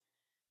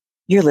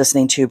You're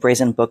listening to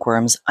Brazen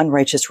Bookworm's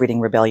Unrighteous Reading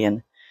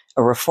Rebellion,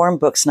 a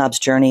reformed book snob's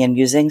journey and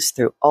musings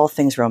through all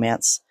things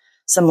romance.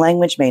 Some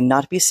language may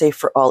not be safe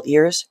for all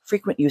ears.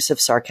 Frequent use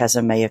of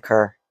sarcasm may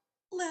occur.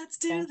 Let's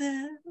do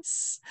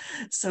this.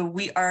 So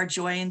we are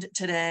joined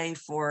today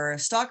for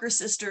Stalker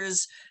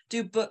Sisters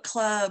do book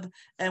club,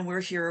 and we're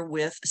here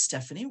with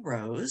Stephanie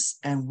Rose,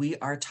 and we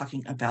are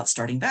talking about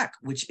Starting Back,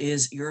 which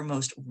is your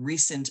most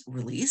recent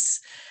release.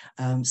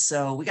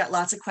 So we got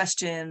lots of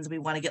questions. We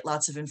want to get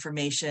lots of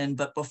information,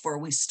 but before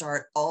we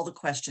start all the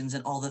questions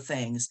and all the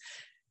things,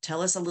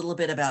 tell us a little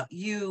bit about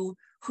you,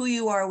 who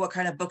you are, what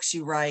kind of books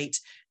you write,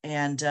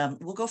 and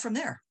we'll go from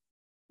there.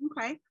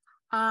 Okay.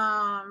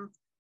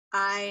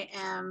 I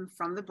am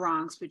from the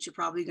Bronx, which you're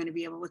probably going to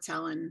be able to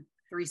tell in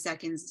 3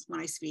 seconds when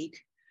I speak.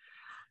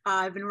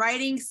 I've been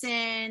writing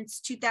since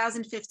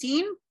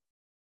 2015.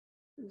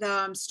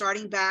 The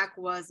Starting Back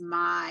was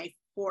my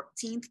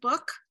 14th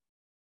book.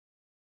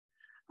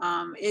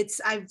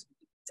 I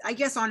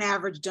guess on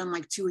average done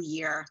like 2 a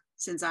year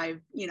since I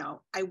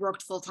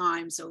worked full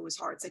time, so it was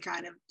hard to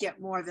kind of get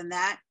more than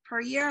that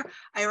per year.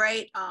 I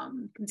write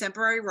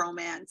contemporary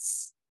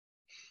romance.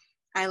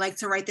 I like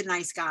to write the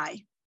nice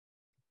guy,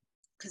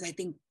 because I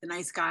think the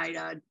nice guy,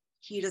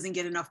 he doesn't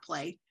get enough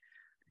play.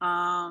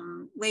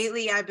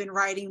 Lately, I've been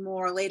writing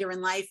more later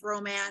in life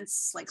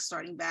romance, like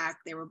Starting Back.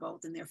 They were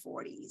both in their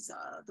 40s.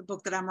 The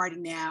book that I'm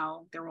writing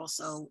now, they're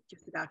also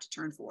just about to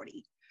turn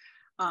 40.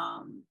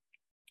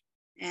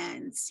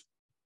 And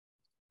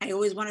I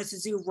always wanted to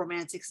do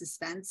romantic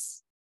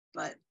suspense,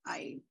 but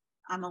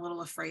I'm a little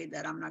afraid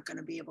that I'm not going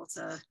to be able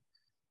to.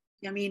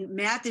 I mean,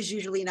 math is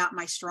usually not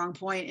my strong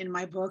point in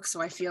my book,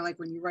 so I feel like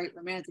when you write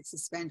romantic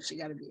suspense, you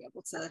got to be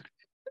able to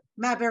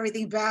map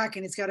everything back,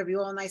 and it's got to be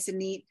all nice and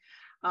neat.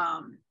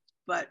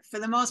 But for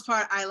the most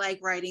part, I like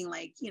writing,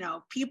 like,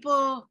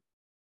 people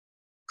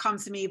come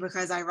to me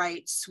because I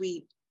write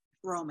sweet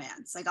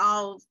romance. Like,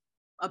 I'll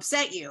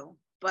upset you,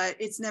 but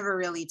it's never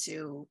really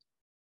too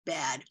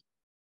bad.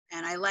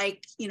 And I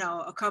like,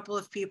 a couple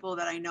of people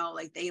that I know,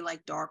 like, they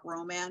like dark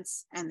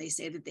romance, and they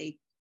say that they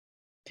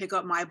pick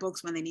up my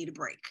books when they need a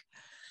break.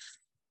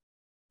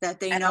 That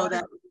they know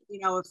that,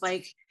 if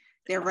like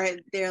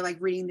they're like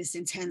reading this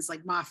intense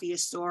like mafia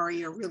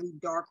story or really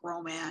dark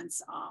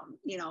romance,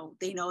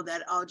 they know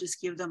that I'll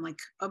just give them like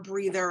a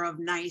breather of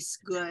nice,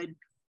 good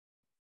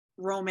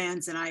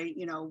romance, and I,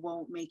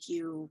 won't make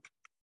you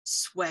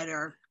sweat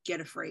or get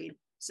afraid.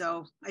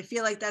 So I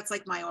feel like that's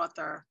like my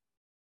author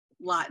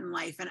lot in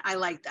life, and I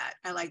like that.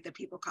 I like that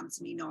people come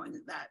to me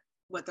knowing that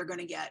what they're going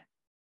to get.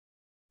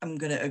 I'm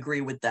going to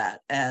agree with that.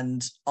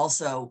 And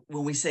also,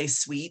 when we say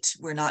sweet,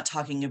 we're not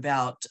talking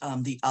about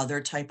the other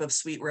type of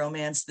sweet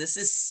romance. This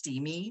is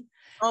steamy.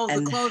 Oh,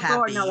 and the closed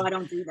door? No, I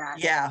don't do that.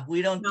 Yeah,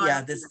 we don't. No,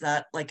 Yeah, this is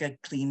not like a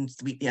clean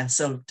sweet. Yeah,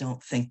 so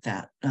don't think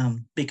that,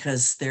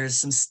 because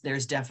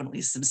there's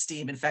definitely some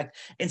steam. In fact,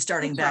 in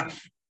Starting Back,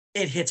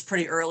 it hits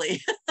pretty early,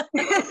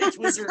 which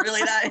was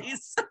really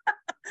nice.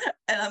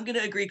 And I'm going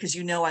to agree, because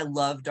I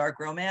love dark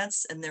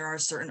romance, and there are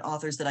certain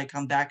authors that I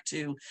come back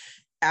to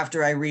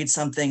after I read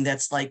something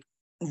that's like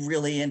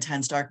really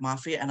intense dark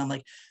mafia, and I'm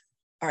like,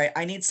 all right,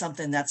 I need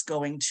something that's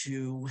going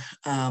to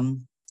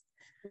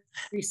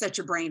reset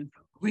your brain,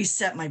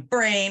 reset my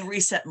brain,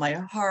 reset my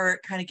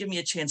heart, kind of give me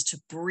a chance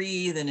to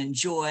breathe and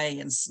enjoy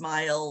and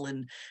smile,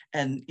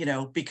 and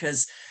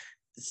because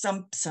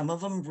some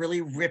of them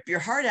really rip your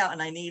heart out,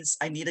 and I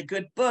need a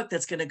good book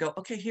that's going to go,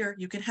 okay, here,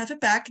 you can have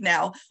it back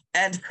now.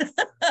 And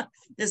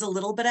there's a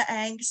little bit of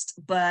angst,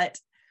 but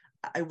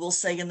I will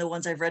say, in the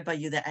ones I've read by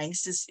you, the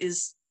angst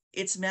is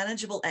it's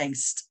manageable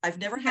angst. I've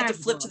never had to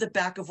flip to the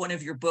back of one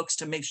of your books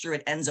to make sure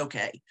it ends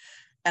okay.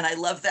 And I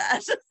love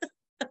that.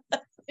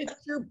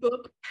 It's your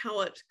book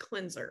palette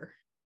cleanser.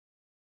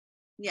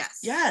 Yes.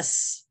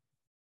 Yes,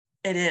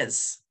 it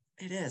is.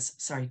 It is.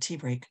 Sorry, tea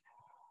break.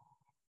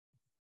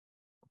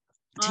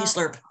 Tea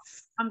slurp.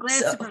 I'm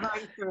glad to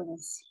provide a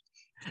service.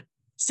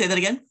 Say that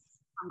again.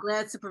 I'm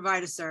glad to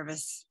provide a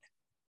service.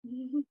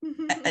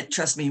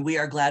 Trust me, we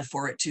are glad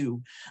for it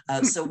too.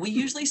 So we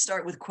usually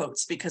start with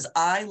quotes, because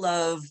I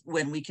love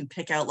when we can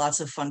pick out lots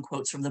of fun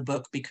quotes from the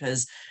book,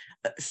 because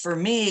for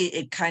me,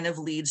 it kind of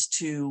leads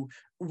to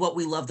what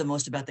we love the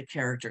most about the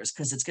characters,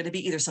 because it's going to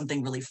be either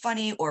something really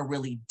funny or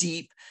really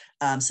deep,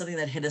 something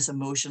that hit us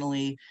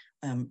emotionally.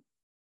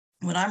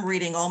 When I'm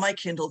reading all my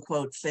Kindle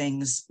quote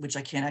things, which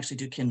I can't actually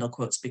do Kindle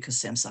quotes because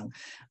Samsung,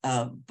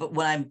 but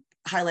when I'm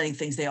highlighting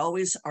things, they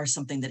always are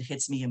something that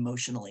hits me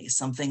emotionally,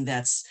 something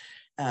that's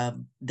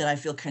that I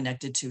feel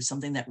connected to,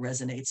 something that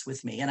resonates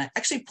with me. And I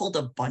actually pulled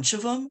a bunch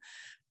of them.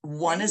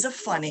 One is a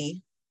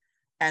funny,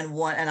 and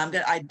one, and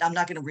I'm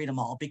not gonna read them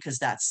all, because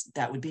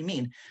that would be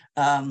mean.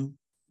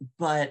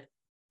 But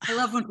I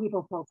love when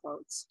people pull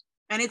quotes,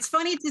 and it's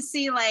funny to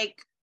see like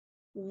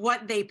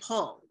what they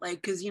pull, like,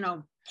 because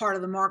part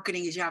of the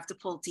marketing is you have to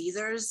pull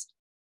teasers.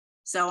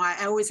 So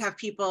I always have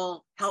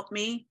people help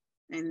me,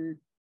 and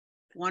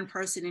one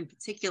person in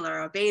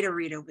particular, a beta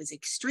reader, was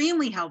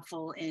extremely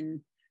helpful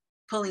in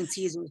pulling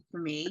teasers for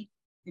me.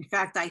 In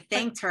fact, I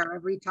thanked her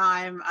every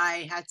time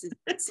I had to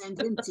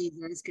send in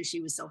teasers, because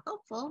she was so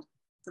helpful.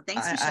 So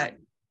thanks for I, sharing.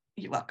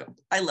 you're welcome.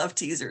 I love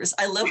teasers.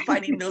 I love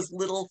finding those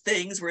little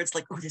things where it's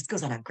like, oh, this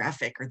goes on a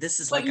graphic, or this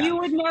is But like you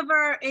would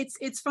never,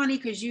 it's funny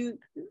because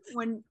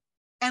when,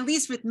 at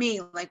least with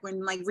me, like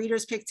when like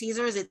readers pick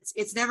teasers,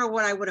 it's never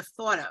what I would have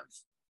thought of.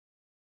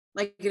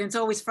 Like, and it's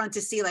always fun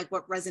to see like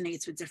what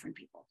resonates with different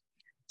people.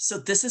 So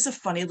this is a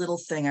funny little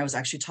thing I was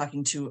actually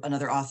talking to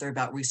another author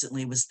about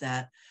recently, was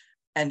that,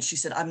 and she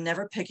said, I'm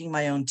never picking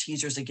my own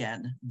teasers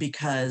again,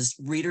 because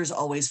readers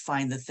always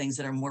find the things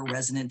that are more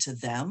resonant to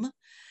them.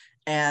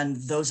 And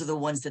those are the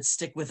ones that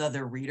stick with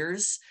other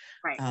readers.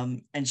 Right.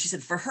 And she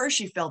said for her,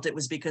 she felt it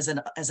was because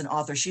as an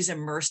author, she's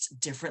immersed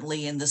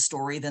differently in the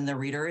story than the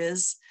reader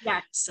is.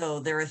 Yeah. So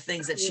there are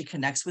things that she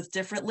connects with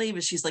differently,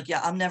 but she's like, yeah,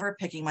 I'm never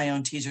picking my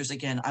own teasers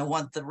again. I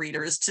want the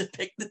readers to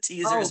pick the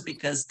teasers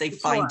because they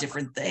find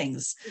different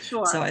things.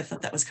 Sure. So I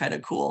thought that was kind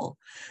of cool.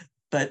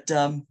 But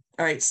all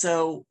right,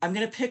 so I'm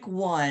going to pick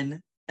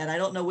one, and I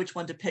don't know which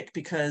one to pick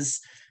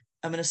because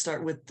I'm going to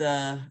start with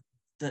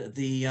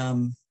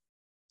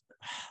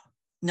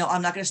no,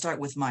 I'm not going to start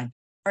with mine.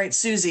 All right,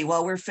 Susie,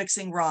 while we're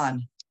fixing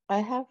Ron.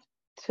 I have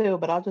two,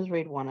 but I'll just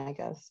read one, I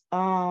guess.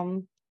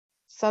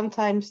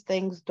 Sometimes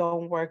things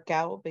don't work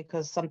out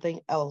because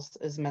something else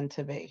is meant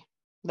to be.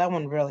 That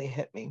one really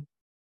hit me.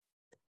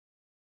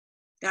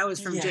 That was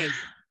from Jake.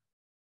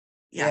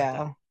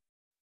 Yeah.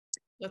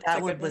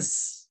 That one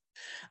was,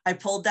 I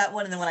pulled that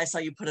one, and then when I saw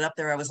you put it up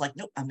there, I was like,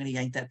 nope, I'm going to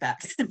yank that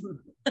back.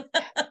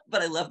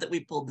 But I love that we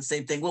pulled the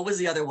same thing. What was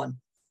the other one?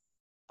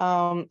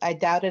 I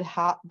doubted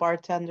hot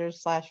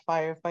bartenders /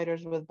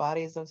 firefighters with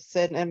bodies of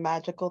sin and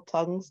magical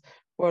tongues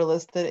were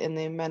listed in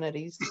the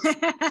amenities.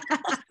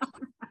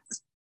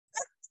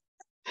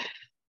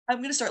 I'm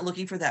going to start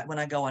looking for that when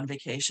I go on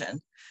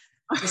vacation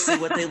to see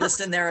what they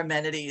list in their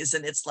amenities.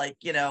 And it's like,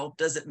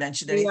 does it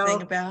mention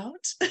anything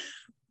about?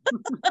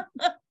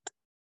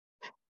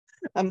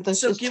 Does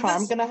so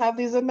Charm going to have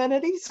these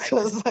amenities?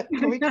 Because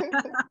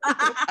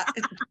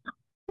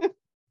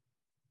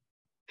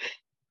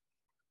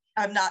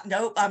I'm not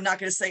going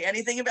to say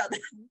anything about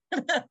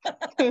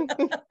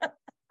that.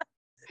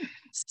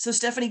 So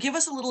Stephanie, give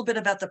us a little bit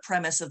about the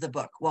premise of the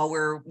book while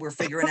we're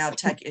figuring out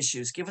tech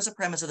issues. Give us a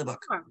premise of the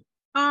book.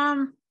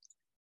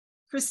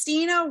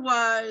 Christina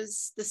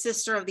was the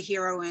sister of the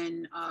hero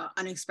in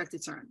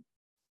Unexpected Turn.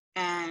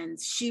 And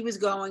she was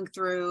going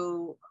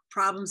through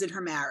problems in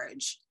her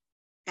marriage.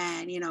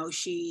 And,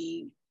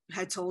 she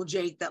had told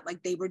Jake that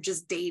like they were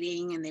just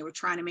dating and they were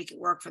trying to make it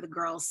work for the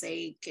girl's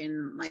sake.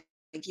 And like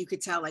you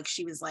could tell like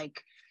she was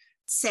like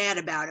sad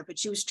about it, but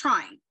she was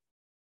trying.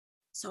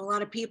 So a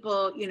lot of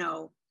people,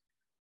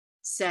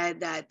 said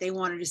that they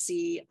wanted to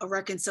see a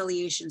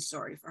reconciliation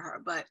story for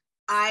her. But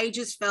I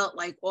just felt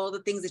like all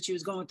the things that she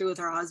was going through with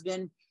her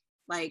husband,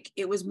 like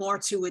it was more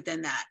to it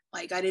than that.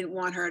 Like I didn't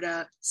want her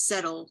to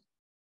settle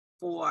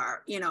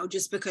for,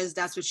 just because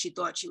that's what she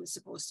thought she was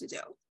supposed to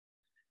do.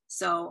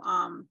 So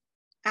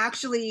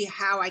actually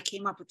how I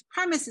came up with the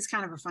premise is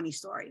kind of a funny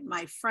story.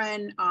 My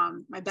friend,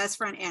 my best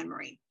friend, Anne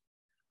Marie,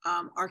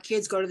 our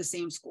kids go to the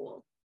same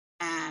school.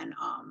 And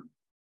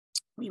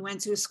we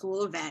went to a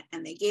school event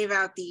and they gave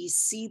out these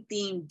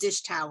sea-themed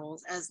dish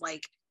towels as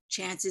like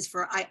chances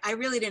for, I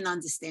really didn't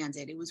understand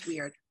it. It was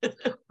weird.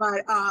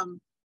 But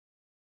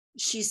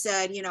she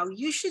said,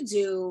 you should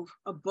do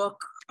a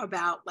book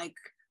about like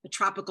a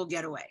tropical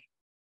getaway.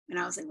 And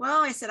I was like,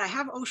 well, I said, I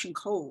have Ocean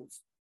Cove.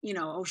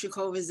 Ocean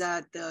Cove is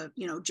at the,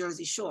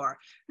 Jersey Shore.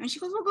 And she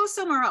goes, well, go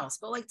somewhere else.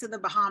 Go like to the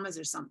Bahamas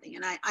or something.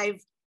 And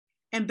I've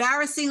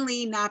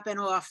embarrassingly not been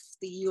off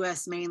the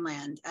US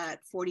mainland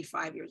at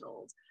 45 years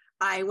old.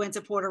 I went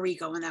to Puerto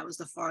Rico and that was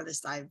the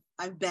farthest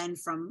I've been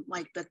from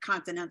like the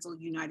continental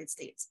United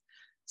States.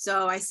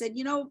 So I said,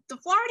 the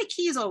Florida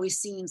Keys always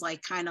seems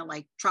like kind of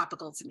like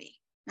tropical to me.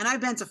 And I've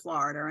been to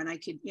Florida and I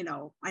could,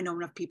 I know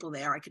enough people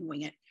there, I can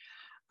wing it.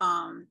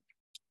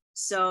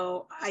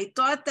 So I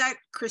thought that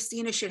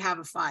Christina should have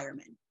a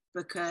fireman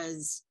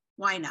because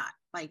why not?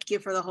 Like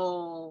give her the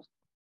whole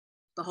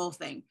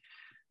thing.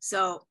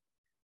 So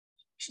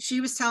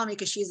she was telling me,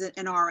 because she's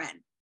an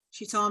RN,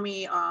 she told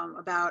me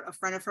about a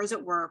friend of hers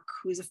at work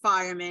who's a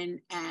fireman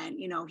and,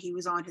 he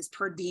was on his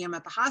per diem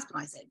at the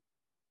hospital. I said,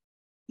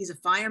 he's a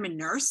fireman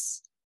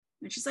nurse?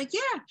 And she's like,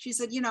 yeah. She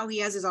said, he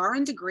has his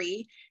RN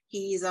degree.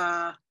 He's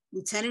a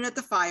lieutenant at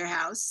the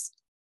firehouse.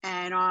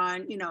 And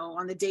on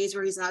the days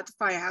where he's not at the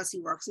firehouse,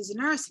 he works as a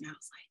nurse. And I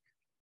was like,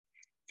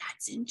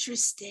 that's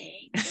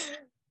interesting.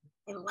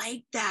 I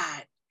like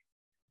that.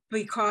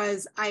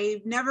 Because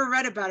I've never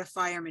read about a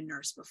fireman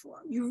nurse before.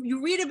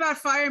 You read about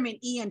fireman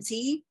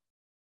EMT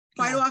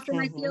quite often,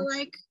 I feel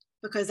like,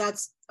 because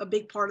that's a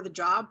big part of the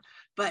job.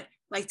 But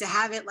like to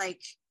have it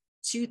like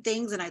two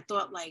things, and I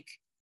thought like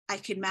I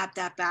could map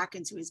that back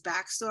into his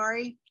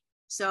backstory.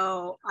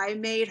 So I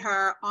made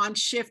her on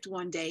shift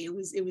one day.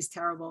 It was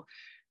terrible.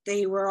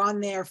 they were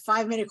on their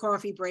 5-minute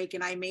coffee break,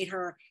 and I made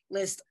her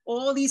list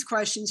all these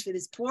questions for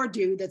this poor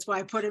dude. That's why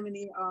I put him in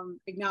the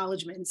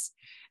acknowledgements.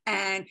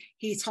 And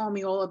he told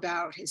me all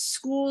about his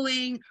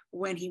schooling,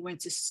 when he went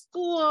to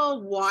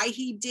school, why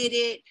he did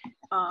it.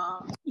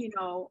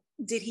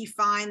 Did he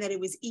find that it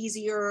was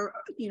easier,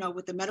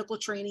 with the medical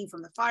training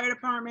from the fire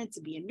department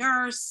to be a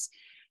nurse?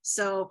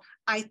 So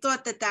I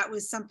thought that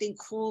was something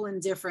cool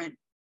and different.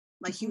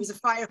 Like, he was a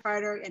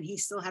firefighter, and he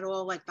still had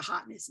all like the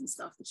hotness and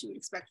stuff that you would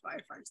expect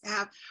firefighters to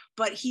have,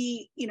 but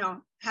he,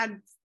 had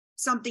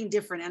something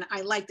different. And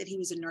I like that he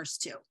was a nurse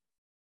too.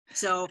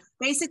 So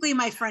basically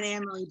my friend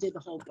Emily did the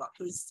whole book,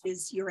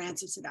 is your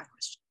answer to that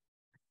question.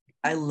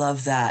 I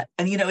love that.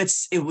 And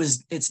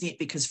it's neat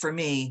because for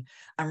me,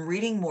 I'm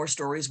reading more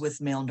stories with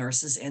male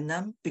nurses in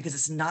them because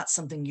it's not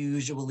something you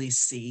usually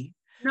see.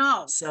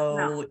 No.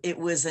 So it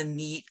was a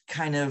neat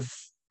kind of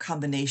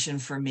combination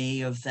for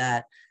me of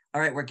that.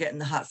 All right, we're getting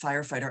the hot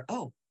firefighter.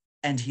 Oh,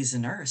 and he's a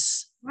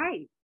nurse.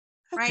 Right.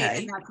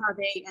 Okay.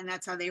 Right. And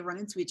that's how they run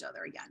into each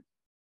other again.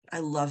 I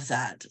love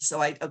that.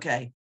 So I'm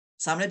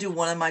going to do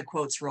one of my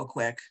quotes real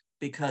quick,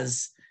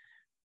 because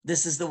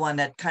this is the one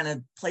that kind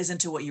of plays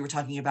into what you were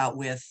talking about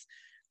with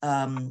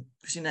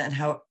Christina, and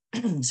how,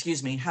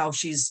 excuse me, how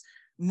she's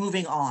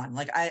moving on.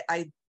 Like,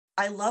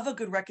 I love a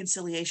good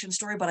reconciliation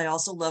story, but I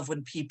also love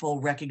when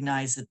people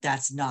recognize that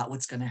that's not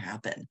what's going to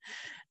happen.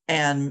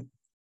 And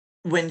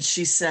when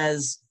she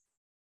says,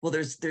 well,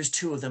 there's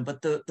two of them,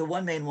 but the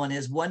one main one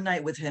is, one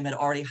night with him had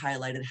already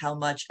highlighted how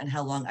much and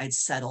how long I'd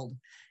settled,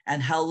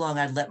 and how long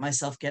I'd let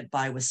myself get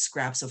by with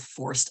scraps of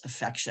forced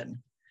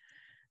affection.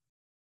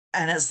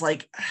 And it's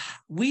like,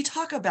 we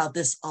talk about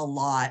this a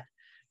lot.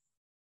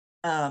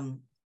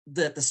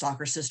 The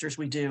Stalker Sisters,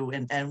 we do,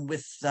 and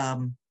with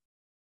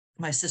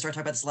my sister, I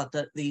talk about this a lot,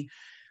 the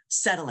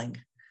settling,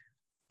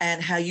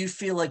 and how you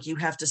feel like you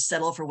have to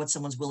settle for what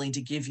someone's willing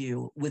to give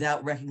you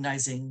without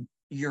recognizing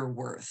your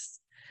worth.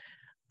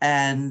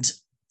 And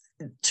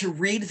to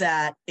read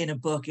that in a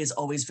book is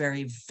always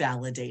very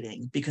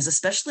validating, because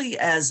especially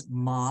as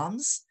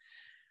moms,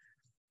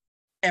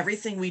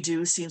 everything we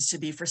do seems to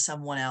be for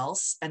someone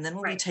else. And then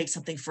when we take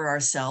something for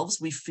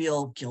ourselves, we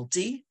feel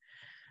guilty.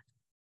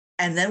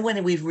 And then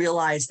when we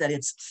realize that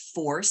it's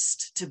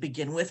forced to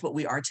begin with, what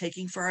we are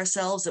taking for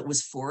ourselves, that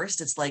was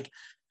forced, it's like,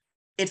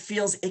 it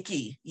feels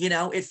icky,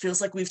 it feels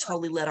like we've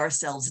totally let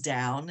ourselves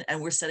down, and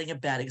we're setting a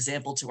bad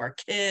example to our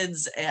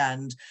kids.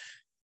 And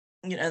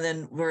and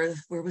then where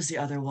was the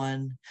other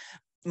one?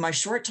 My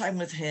short time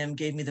with him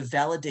gave me the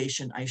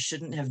validation I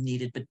shouldn't have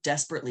needed, but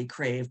desperately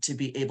craved, to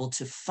be able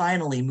to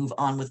finally move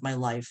on with my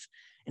life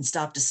and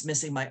stop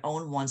dismissing my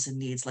own wants and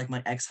needs like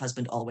my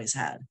ex-husband always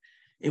had.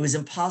 It was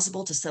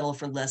impossible to settle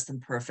for less than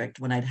perfect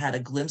when I'd had a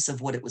glimpse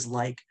of what it was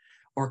like,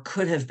 or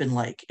could have been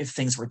like, if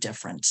things were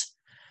different.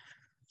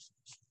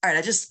 All right,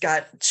 I just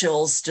got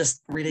chills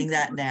just reading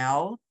that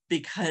now,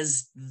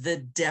 because the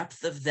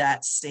depth of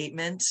that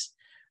statement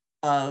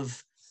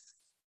of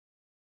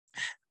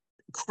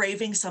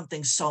craving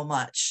something so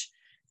much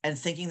and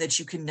thinking that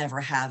you can never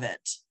have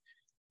it,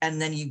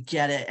 and then you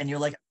get it and you're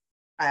like,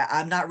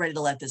 I'm not ready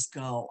to let this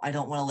go, I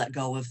don't want to let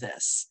go of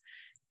this,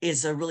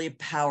 is a really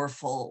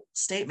powerful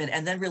statement.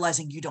 And then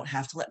realizing you don't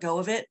have to let go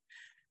of it,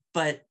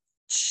 but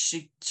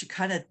she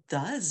kind of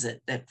does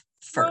it at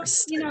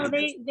first. Well,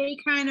 they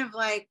kind of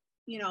like,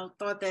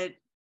 thought that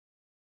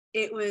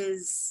it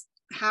was,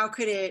 how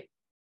could it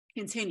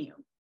continue?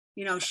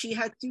 She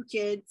had 2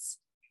 kids.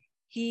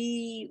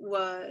 He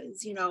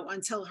was,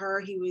 until her,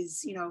 he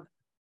was,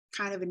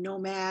 kind of a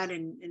nomad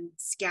and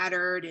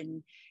scattered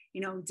and,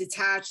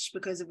 detached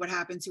because of what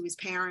happened to his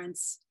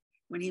parents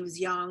when he was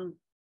young.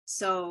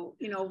 So,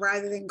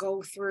 rather than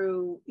go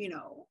through,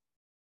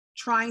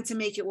 trying to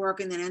make it work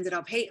and then ended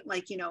up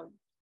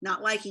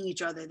not liking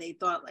each other, they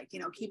thought like,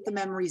 keep the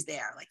memories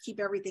there, like keep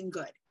everything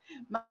good.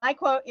 My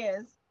quote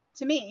is,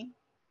 to me,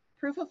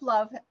 proof of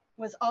love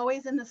was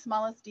always in the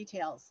smallest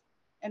details.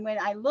 And when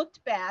I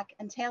looked back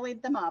and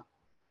tallied them up,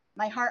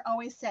 my heart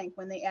always sank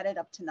when they added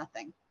up to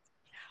nothing.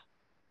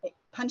 It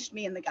punched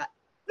me in the gut.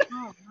 Oh,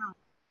 wow.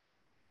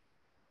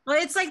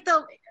 Well, it's like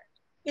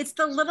it's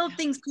the little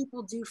things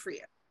people do for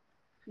you.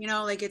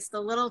 Like it's the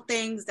little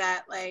things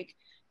that, like,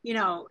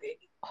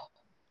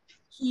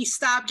 he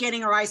stopped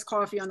getting her iced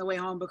coffee on the way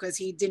home because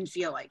he didn't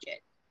feel like it.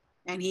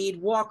 And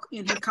he'd walk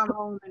and he'd come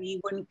home and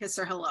he wouldn't kiss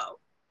her hello.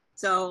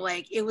 So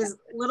like, it was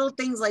little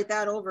things like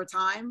that over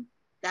time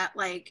that,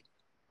 like,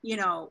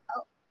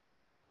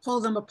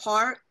 pulled them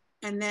apart.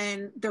 And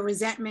then the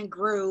resentment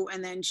grew,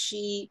 and then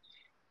she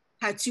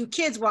had 2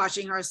 kids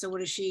watching her. So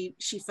what is she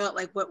felt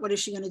like, what is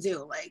she going to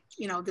do? Like,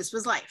 this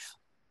was life.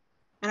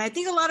 And I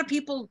think a lot of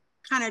people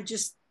kind of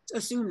just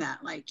assume that,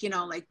 like,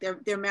 like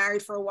they're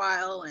married for a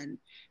while and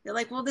they're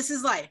like, well, this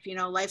is life,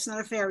 life's not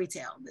a fairy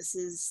tale. This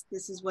is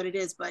what it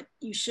is. But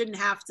you shouldn't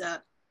have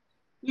to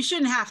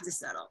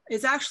settle.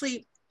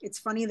 It's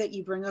funny that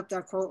you bring up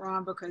that quote,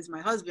 Ron, because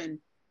my husband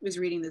was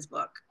reading this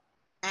book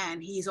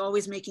and he's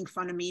always making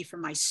fun of me for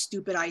my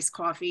stupid iced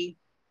coffee.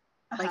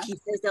 Like he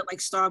says that like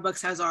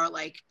Starbucks has our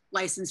like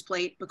license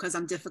plate because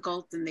I'm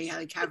difficult and they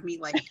like have me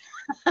like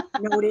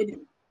noted.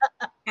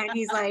 And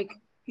he's like,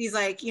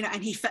 you know,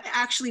 and he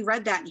actually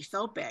read that and he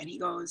felt bad. He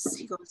goes,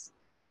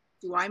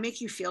 do I make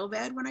you feel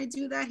bad when I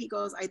do that? He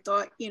goes, I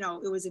thought, you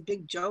know, it was a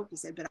big joke. He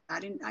said, but I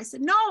didn't. I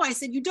said, no, I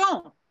said, you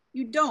don't.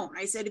 You don't.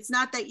 I said, it's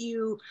not that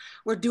you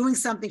were doing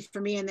something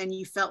for me and then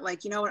you felt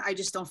like, you know what, I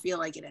just don't feel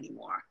like it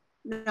anymore.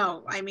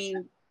 No, I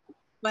mean,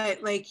 but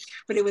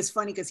it was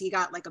funny because he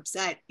got like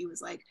upset. He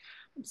was like,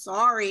 I'm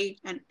sorry.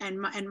 And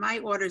my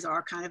orders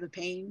are kind of a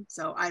pain.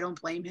 So I don't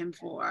blame him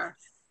for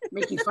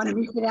making fun of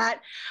me for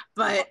that.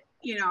 But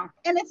you know,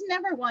 and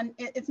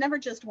it's never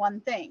just one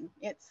thing.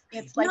 It's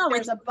like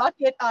there's a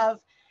bucket of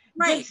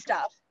good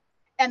stuff,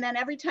 and then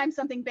every time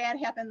something bad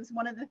happens,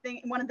 one of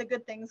the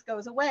good things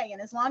goes away,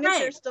 and as long as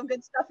there's still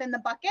good stuff in the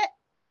bucket,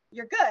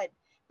 you're good.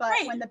 But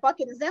when the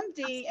bucket is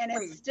empty and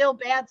it's still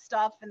bad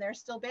stuff and there's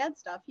still bad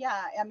stuff,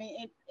 yeah, I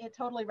mean it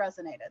totally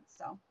resonated.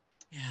 So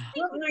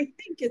well, and I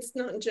think it's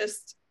not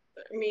just,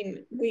 I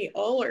mean, we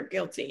all are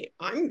guilty.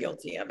 I'm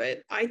guilty of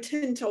it. I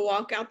tend to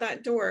walk out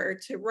that door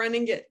to run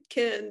and get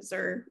kids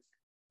or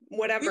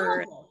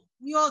whatever.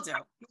 We all do.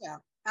 Yeah,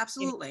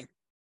 absolutely.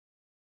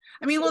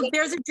 I mean, well,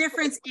 there's a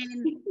difference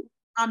in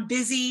I'm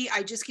busy,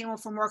 I just came home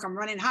from work, I'm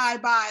running high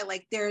by,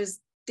 like there's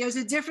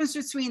a difference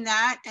between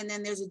that and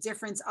then there's a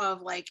difference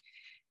of like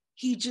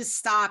he just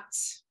stopped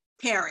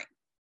caring.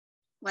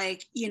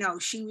 Like, you know,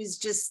 she was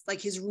just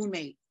like his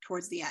roommate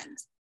towards the end.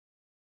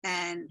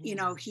 And, you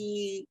know,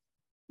 he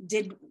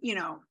did, you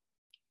know,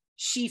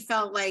 she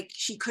felt like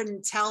she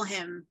couldn't tell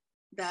him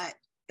that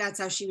that's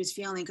how she was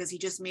feeling because he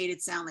just made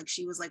it sound like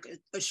she was like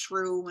a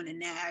shrew and a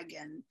nag.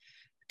 And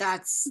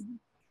that's,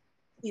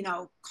 you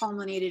know,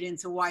 culminated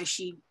into why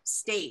she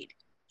stayed.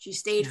 She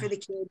stayed for the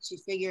kids. She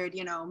figured,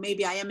 you know,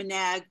 maybe I am a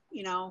nag,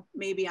 you know,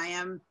 maybe I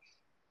am,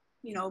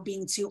 you know,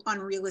 being too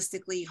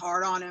unrealistically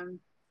hard on him.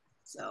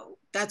 So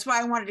that's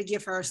why I wanted to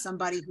give her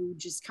somebody who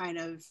just kind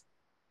of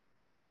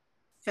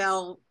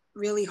fell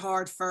really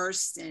hard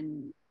first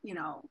and, you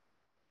know,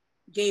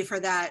 gave her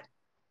that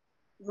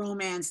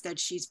romance that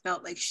she's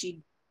felt like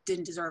she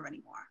didn't deserve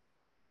anymore.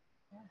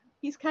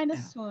 He's kind of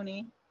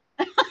swoony.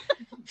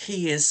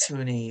 He is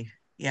swoony.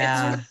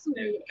 Yeah.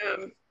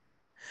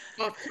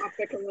 Off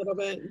topic a little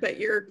bit, but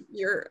your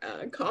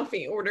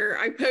coffee order,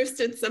 I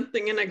posted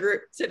something in a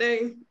group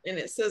today and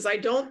it says, I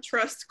don't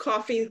trust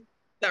coffee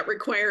that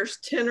requires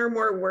 10 or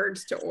more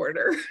words to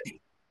order.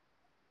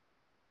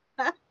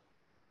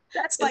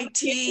 That's my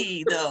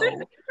tea though.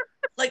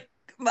 Like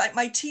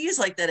my tea is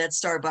like that at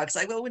Starbucks.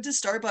 I go into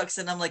Starbucks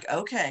and I'm like,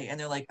 okay. And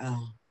they're like,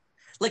 oh,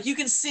 like you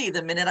can see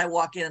the minute I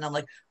walk in and I'm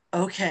like,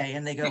 okay.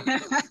 And they go,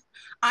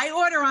 I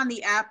order on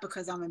the app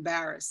because I'm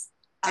embarrassed.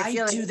 I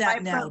feel do like that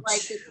if now I put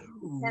like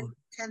too.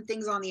 10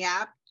 things on the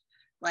app,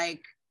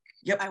 like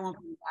I won't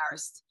be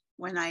embarrassed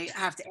when I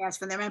have to ask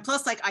for them. And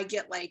plus, like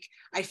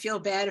I feel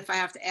bad if I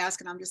have to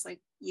ask, and I'm just like,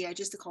 yeah,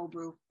 just a cold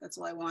brew. That's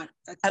all I want.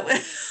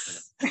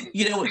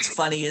 You know what's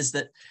funny is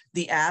that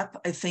the app,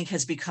 I think,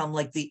 has become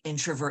like the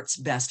introvert's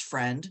best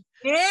friend.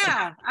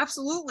 Yeah,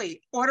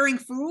 absolutely. Ordering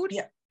food.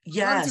 Yeah.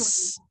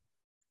 Yes.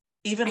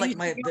 Even like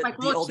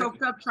the older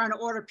choked up trying to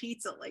order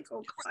pizza. Like,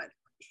 oh God.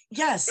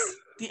 Yes,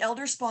 the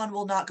elder spawn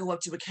will not go up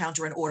to a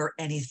counter and order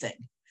anything.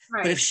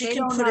 Right. But if she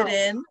can put it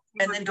in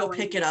and then go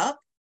pick it up,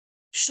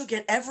 she'll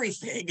get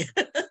everything.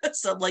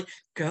 So I'm like,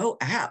 go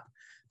app.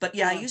 But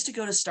yeah, I used to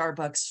go to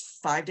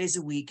Starbucks 5 days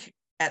a week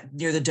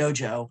near the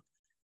dojo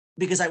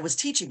because I was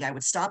teaching. I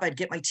would stop, I'd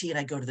get my tea and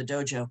I'd go to the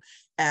dojo.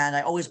 And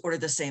I always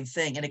ordered the same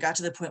thing. And it got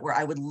to the point where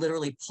I would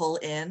literally pull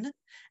in.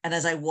 And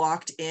as I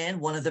walked in,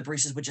 one of the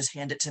baristas would just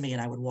hand it to me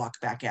and I would walk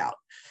back out.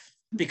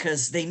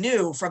 Because they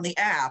knew from the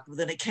app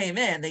that it came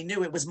in, they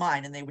knew it was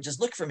mine and they would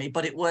just look for me.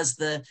 But it was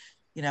the,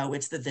 you know,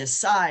 it's this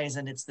size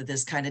and it's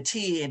this kind of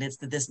tea and it's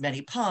this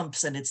many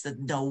pumps and it's the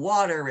no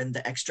water and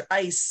the extra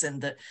ice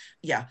and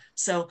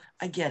so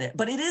I get it.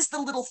 But it is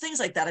the little things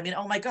like that. I mean,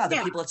 oh my God,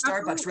 the people at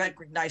Starbucks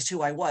recognized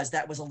who I was.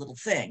 That was a little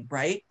thing,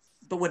 right?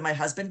 But when my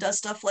husband does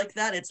stuff like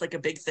that, it's like a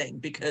big thing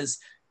because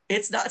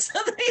it's not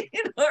something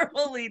he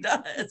normally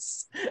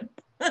does.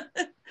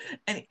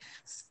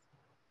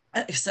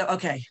 So,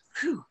 okay.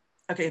 Whew.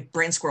 Okay,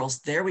 brain squirrels.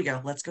 There we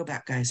go. Let's go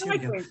back, guys. Here we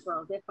go. Brain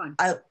squirrels. They're fun.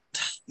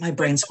 My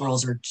brain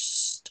squirrels are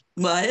just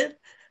what?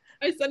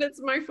 I said it's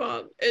my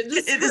fault. It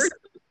is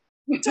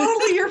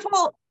totally your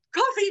fault.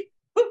 Coffee.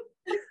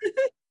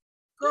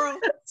 Girl.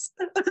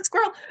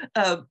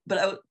 Squirrel.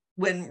 But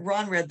when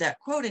Ron read that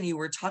quote and you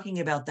were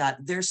talking about that,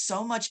 there's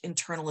so much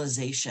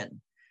internalization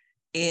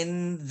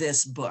in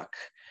this book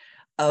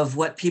of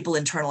what people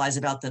internalize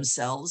about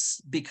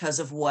themselves because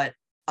of what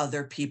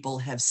other people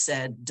have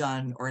said,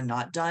 done, or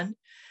not done.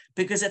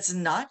 Because it's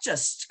not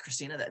just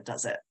Christina that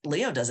does it.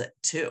 Leo does it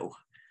too.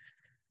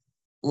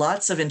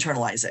 Lots of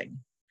internalizing.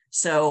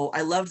 So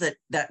I love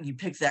that you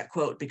picked that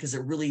quote because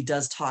it really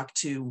does talk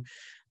to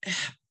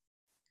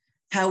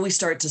how we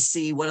start to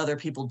see what other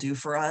people do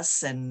for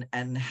us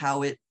and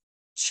how it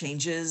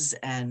changes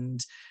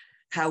and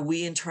how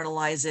we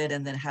internalize it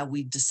and then how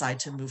we decide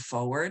to move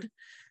forward.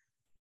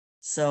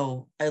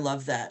 So I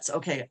love that. So,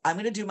 okay, I'm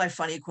going to do my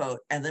funny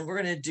quote, and then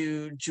we're going to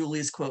do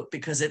Julie's quote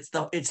because it's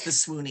the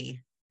swoony.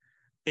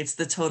 It's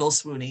the total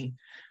swoony.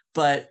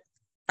 But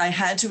I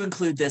had to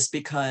include this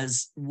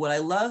because what I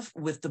love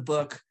with the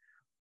book,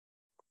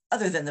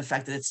 other than the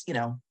fact that it's,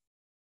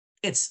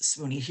 it's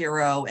swoony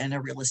hero and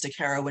a realistic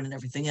heroine and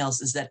everything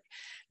else, is that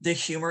the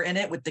humor in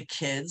it with the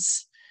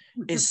kids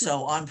is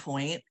so on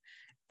point.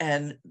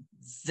 And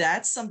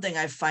that's something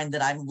I find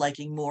that I'm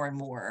liking more and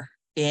more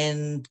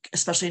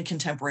especially in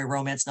contemporary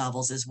romance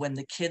novels, is when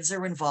the kids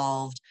are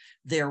involved,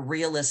 they're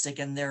realistic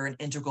and they're an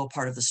integral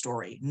part of the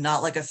story,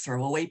 not like a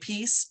throwaway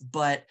piece,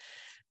 but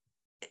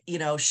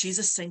she's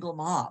a single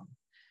mom,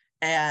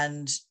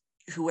 and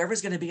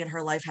whoever's going to be in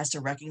her life has to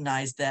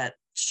recognize that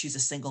she's a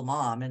single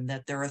mom and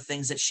that there are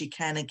things that she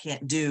can and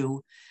can't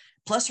do.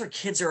 Plus her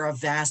kids are a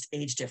vast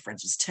age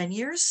difference. It's 10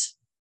 years.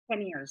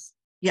 10 years.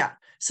 Yeah.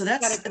 So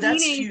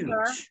that's huge.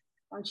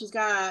 And she's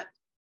got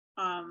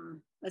a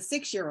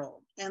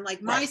 6-year-old. And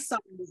like my son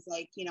is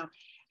like,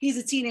 he's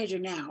a teenager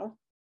now.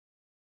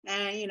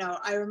 And,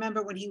 I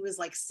remember when he was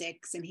like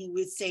 6 and he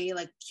would say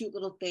like cute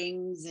little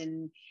things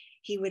and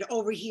he would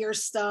overhear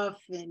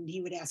stuff and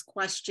he would ask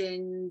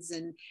questions.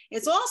 And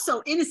it's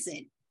also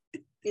innocent.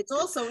 It's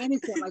also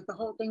innocent, like the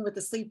whole thing with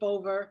the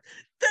sleepover.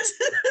 That's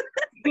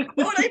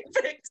what I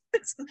picked.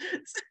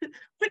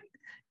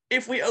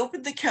 If we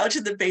open the couch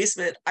in the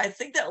basement, I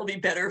think that will be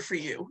better for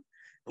you.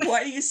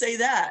 Why do you say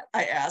that?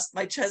 I asked,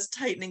 my chest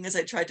tightening as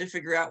I tried to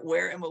figure out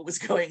where Emma was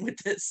going with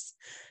this.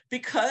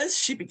 Because,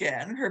 she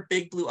began, her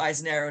big blue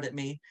eyes narrowed at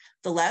me.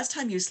 The last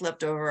time you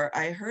slept over,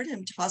 I heard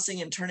him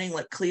tossing and turning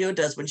like Cleo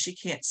does when she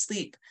can't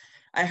sleep.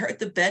 I heard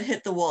the bed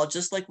hit the wall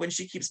just like when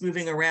she keeps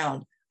moving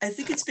around. I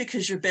think it's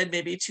because your bed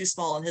may be too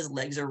small and his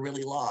legs are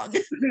really long.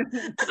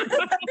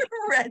 I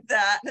read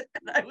that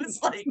and I was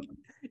like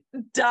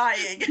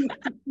dying.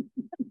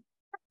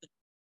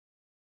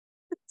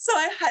 So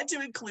I had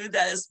to include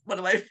that as one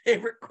of my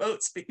favorite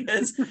quotes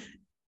because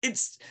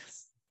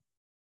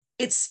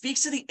it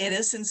speaks to the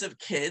innocence of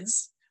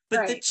kids,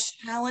 but the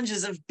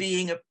challenges of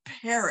being a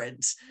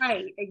parent.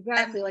 Right,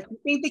 exactly. Like you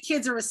think the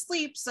kids are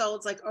asleep, so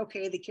it's like,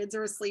 okay, the kids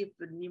are asleep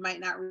and you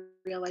might not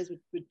realize what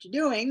you're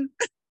doing.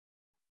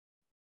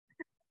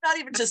 Not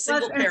even just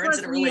single parents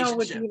in a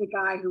relationship. Would be the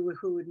guy who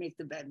would make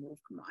the bed move.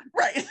 Come on.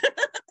 Right.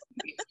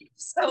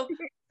 So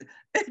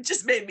it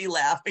just made me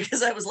laugh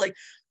because I was like,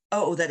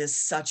 oh, that is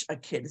such a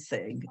kid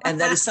thing. And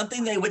that is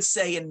something they would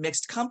say in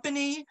mixed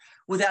company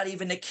without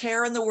even a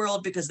care in the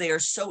world because they are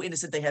so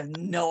innocent, they have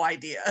no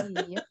idea.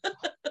 Yep.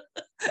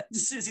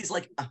 Susie's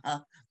like,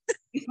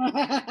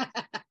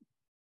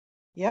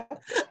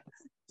 Yep.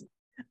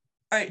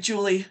 All right,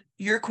 Julie,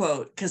 your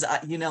quote, because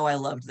I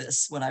loved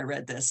this when I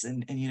read this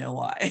and you know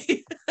why.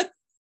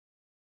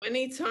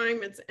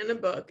 Anytime it's in a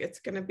book, it's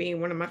going to be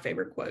one of my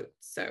favorite quotes.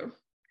 So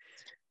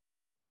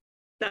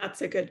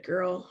that's a good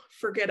girl.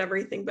 Forget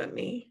everything but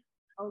me.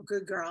 Oh,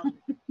 good girl.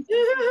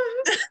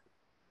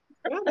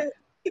 Got it.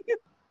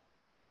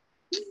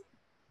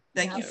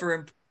 Thank you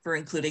for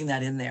including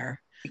that in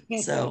there.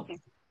 So,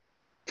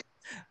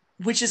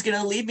 which is going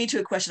to lead me to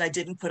a question I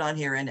didn't put on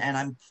here, and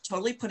I'm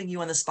totally putting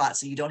you on the spot,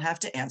 so you don't have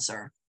to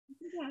answer.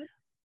 Okay.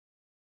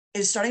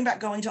 Is starting back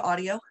going to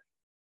audio?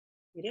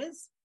 It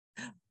is.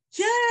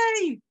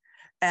 Yay!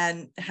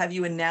 And have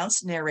you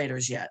announced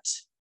narrators yet?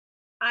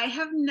 I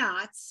have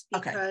not,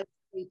 because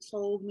they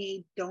told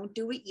me don't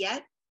do it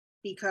yet,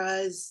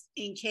 because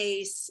in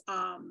case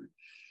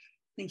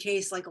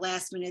like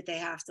last minute they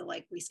have to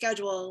like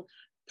reschedule.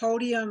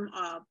 Podium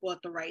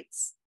bought the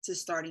rights to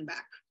starting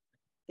back.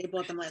 They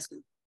bought them last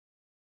week.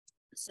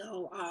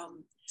 So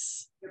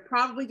they're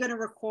probably going to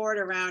record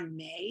around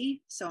May.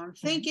 So I'm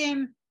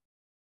thinking,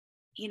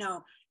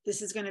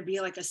 this is going to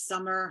be like a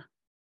summer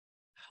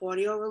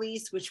audio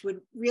release, which would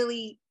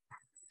really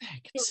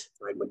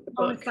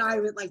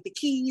coincide with like the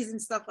keys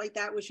and stuff like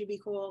that, which would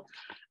be cool.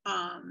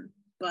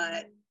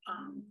 But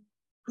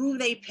who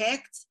they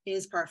picked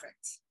is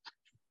perfect,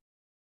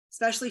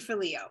 especially for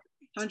Leo.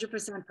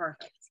 100%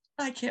 perfect.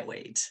 I can't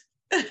wait.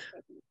 Me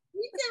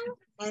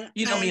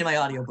too. Me and my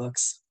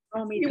audiobooks.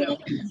 Oh, me too.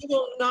 You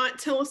will not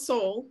tell a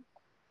soul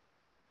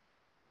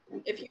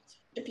if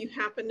you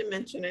happen to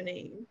mention a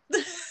name.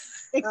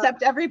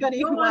 Except everybody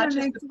who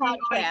watches the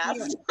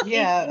podcast.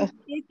 Yeah.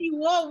 If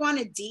you all want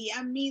to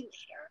DM me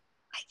later,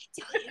 I can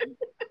tell you.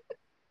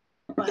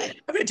 But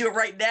I'm going to do it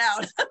right now.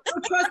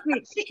 trust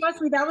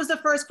me, that was the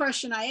first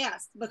question I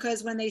asked,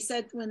 because when they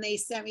sent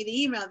me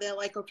the email, they're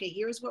like, okay,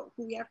 here's who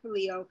we have for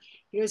Leo,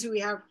 here's who we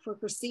have for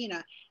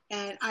Christina.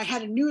 And I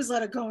had a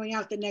newsletter going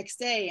out the next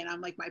day, and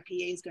I'm like, my PA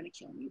is going to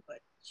kill me, but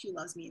she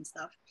loves me and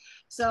stuff.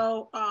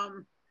 So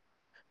I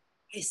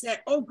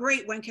said, oh,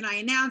 great, when can I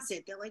announce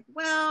it? They're like,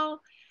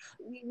 well,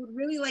 we would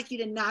really like you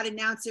to not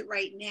announce it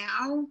right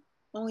now,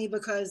 only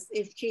because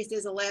in case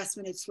there's a last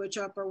minute switch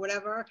up or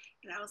whatever.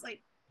 And I was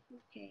like,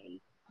 okay,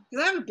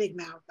 because I have a big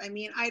mouth. I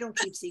mean, I don't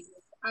keep secrets.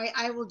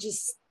 I will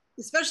just,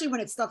 especially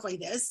when it's stuff like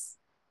this,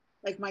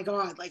 Like, my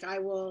God, like I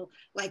will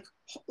like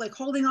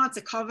holding on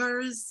to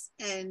covers,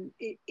 and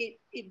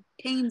it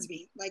pains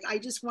me. Like, I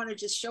just want to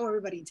just show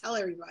everybody and tell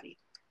everybody,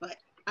 but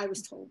I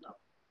was told no.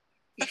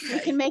 You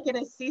can make it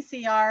a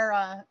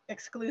CCR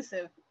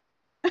exclusive.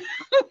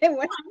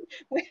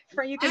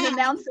 For you can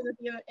announce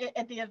it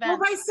at the event. Well,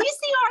 by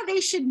CCR,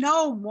 they should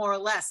know more or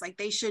less. Like,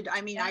 they should,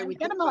 I mean, I would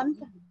get a month.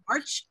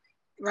 March,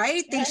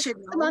 right? They should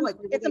know. Like,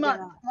 it's a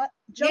month.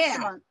 Just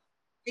a month.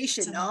 They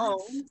should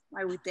know,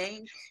 I would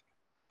think.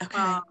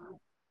 Okay.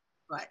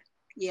 But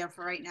yeah,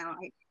 for right now,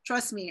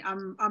 trust me,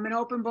 I'm an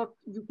open book.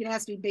 You can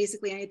ask me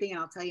basically anything, and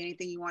I'll tell you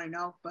anything you want to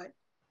know, but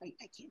I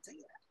can't tell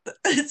you that.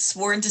 It's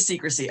sworn to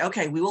secrecy.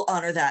 Okay, we will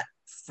honor that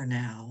for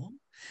now.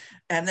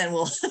 And then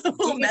we'll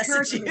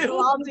message you.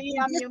 I'll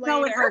DM you later.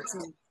 No, it hurts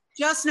me.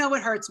 Just know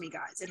it hurts me,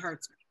 guys. It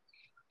hurts me.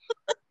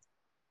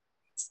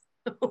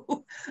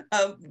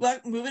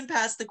 But moving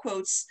past the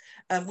quotes,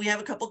 we have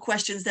a couple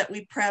questions that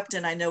we prepped,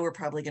 and I know we're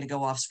probably going to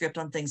go off script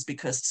on things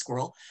because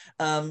squirrel.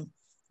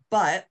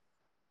 But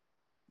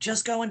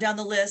just going down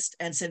the list,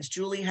 and since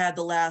Julie had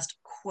the last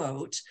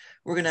quote,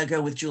 we're going to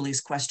go with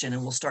Julie's question,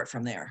 and we'll start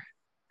from there.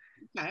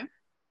 Okay.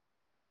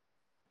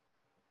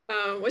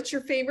 What's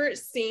your favorite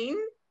scene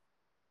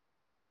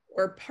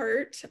or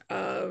part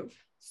of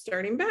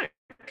Starting Back?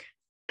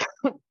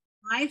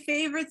 My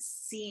favorite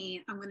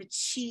scene, I'm going to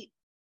cheat,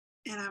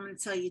 and I'm going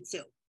to tell you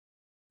two.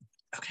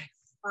 Okay.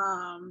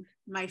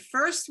 My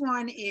first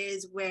one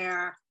is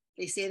where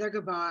they say their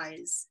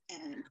goodbyes,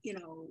 and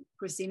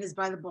Christina's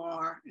by the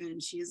bar,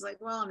 and she's like,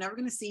 well, I'm never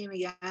going to see him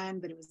again,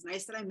 but it was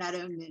nice that I met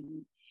him.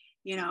 And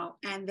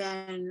and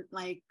then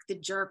like the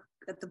jerk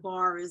at the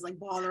bar is like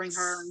bothering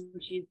her,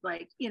 and she's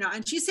like,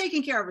 and she's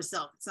taking care of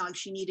herself. It's not like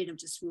she needed him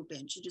to swoop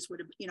in. She just would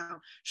have,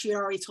 she had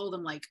already told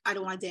him, like, I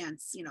don't want to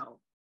dance,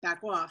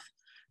 back off.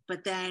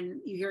 But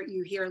then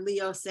you hear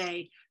Leo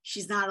say,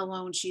 she's not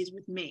alone, she's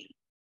with me.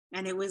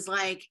 And it was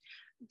like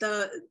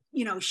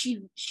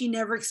she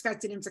never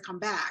expected him to come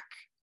back.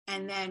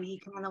 And then he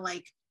kind of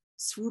like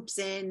swoops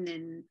in,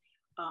 and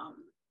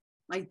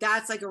like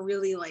that's like a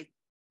really like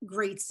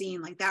great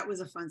scene. Like, that was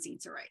a fun scene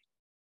to write.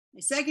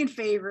 My second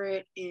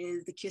favorite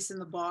is the kiss in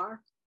the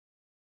bar,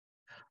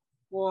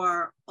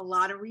 for a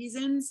lot of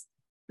reasons.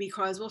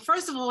 Because, well,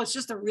 first of all, it's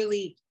just a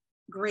really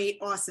great,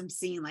 awesome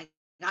scene. Like,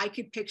 I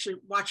could picture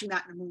watching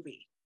that in a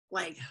movie,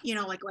 like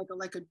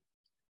like a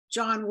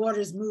John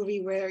Waters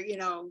movie where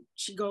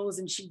she goes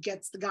and she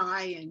gets the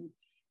guy, and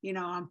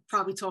I'm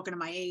probably talking to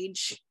my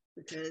age,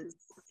 because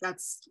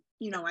that's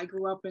I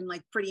grew up in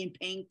like Pretty in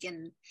Pink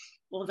and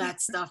all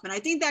that stuff. And I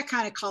think that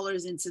kind of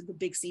colors into the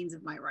big scenes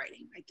of my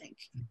writing, I think.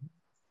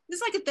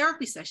 It's like a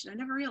therapy session. I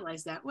never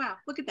realized that. Wow,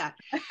 look at that.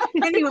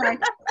 Anyway.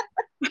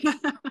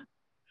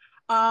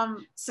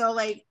 So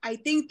like, I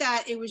think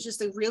that it was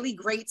just a really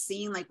great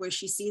scene, like where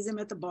she sees him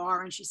at the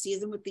bar and she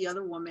sees him with the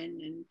other woman,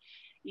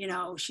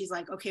 and she's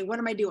like, okay, what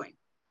am I doing?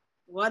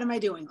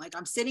 Like,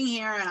 I'm sitting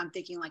here and I'm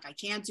thinking, like, I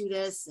can't do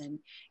this. And,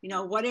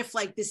 what if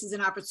like this is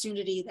an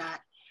opportunity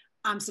that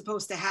I'm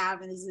supposed to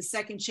have, and this is a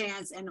second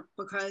chance, and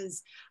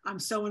because I'm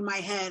so in my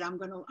head, I'm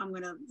gonna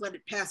let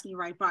it pass me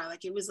right by.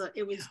 Like, it was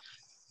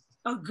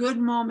a good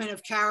moment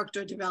of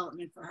character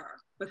development for her,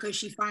 because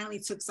she finally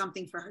took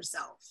something for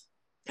herself.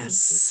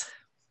 Yes.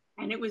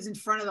 And it was in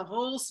front of the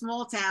whole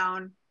small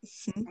town,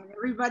 and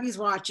everybody's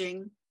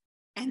watching.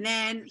 And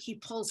then he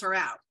pulls her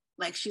out.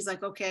 Like, she's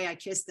like, okay, I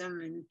kissed him.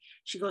 And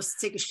she goes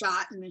to take a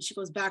shot, and then she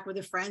goes back with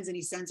her friends, and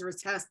he sends her a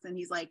text, and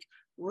he's like,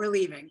 we're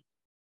leaving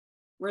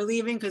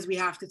because we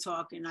have to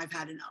talk, and I've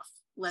had enough.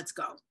 Let's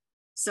go.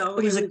 So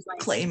it was like,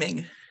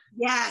 claiming.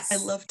 Yes. I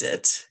loved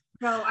it.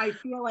 So I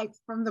feel like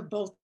from the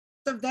both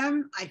of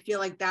them, I feel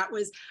like that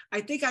was,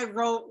 I think I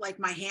wrote, like,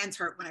 my hands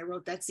hurt when I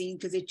wrote that scene,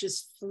 because it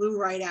just flew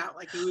right out.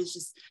 Like, it was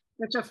just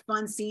such a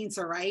fun scene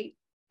to write.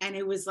 And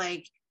it was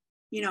like,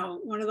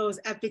 one of those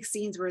epic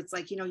scenes where it's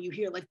like, you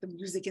hear like the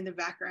music in the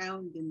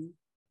background. And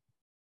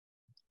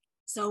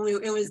so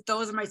it was,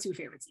 those are my two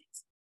favorite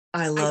scenes.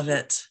 I love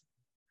it.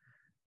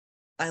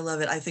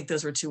 I think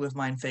those were two of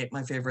my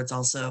favorites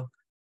also,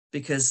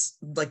 because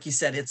like you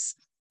said,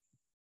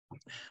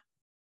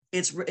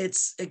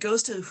 it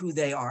goes to who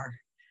they are.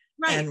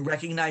 Right. And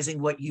recognizing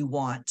what you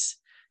want.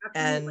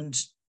 Absolutely. And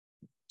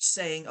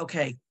saying,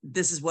 okay,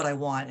 this is what I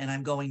want, and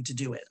I'm going to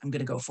do it. I'm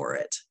going to go for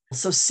it.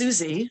 So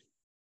Susie,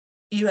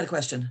 you had a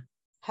question.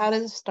 How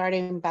does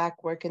Starting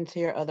Back work into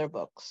your other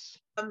books?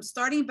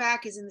 Starting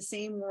Back is in the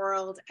same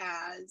world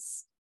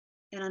as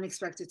An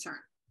Unexpected Turn,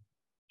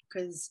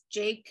 because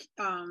Jake,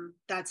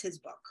 that's his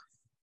book.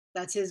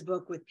 That's his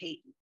book with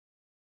Peyton.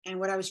 And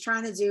what I was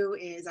trying to do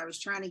is I was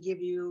trying to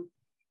give you,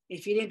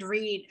 if you didn't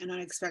read An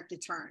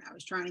Unexpected Turn, I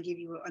was trying to give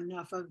you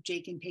enough of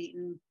Jake and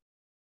Peyton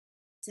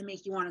to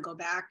make you want to go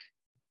back.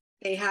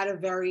 They had a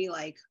very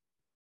like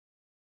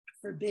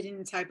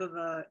forbidden type of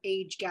a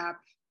age gap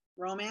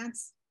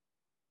romance,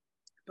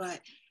 but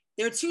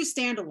they're two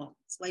standalones.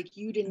 Like,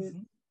 you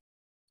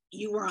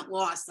weren't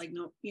lost. Like,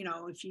 no,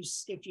 if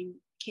you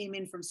came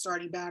in from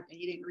Starting Back and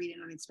you didn't read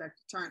An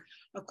Unexpected Turn.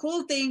 A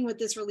cool thing with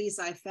this release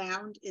I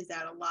found is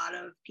that a lot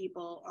of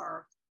people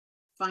are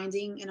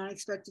finding an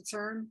unexpected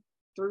turn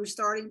through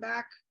starting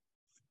back,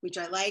 which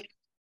I like.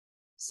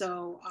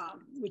 So,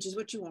 which is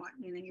what you want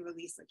in any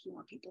release, like you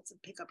want people to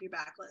pick up your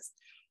backlist.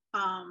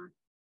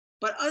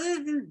 But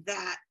other than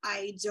that,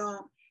 I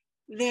don't,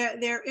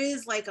 there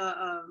is like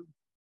a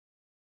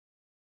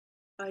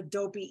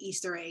dopey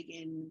Easter egg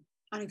in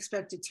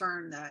Unexpected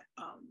Turn that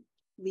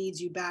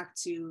leads you back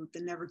to the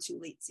Never Too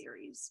Late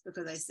series,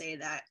 because I say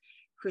that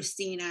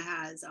Christina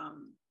has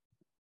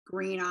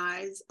green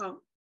eyes. Oh,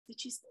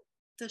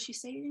 does she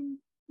say it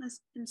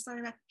in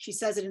Starting Back? She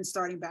says it in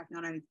Starting Back,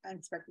 not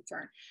Unexpected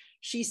Turn.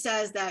 She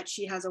says that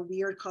she has a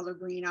weird color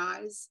green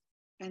eyes,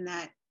 and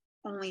that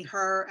only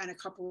her and a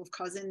couple of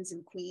cousins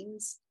in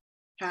Queens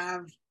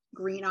have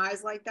green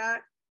eyes like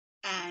that.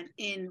 And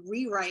in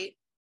Rewrite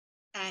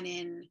and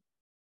in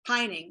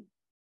Pining,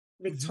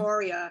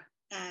 Victoria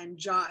and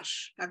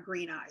Josh have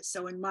green eyes.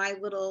 So in my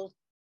little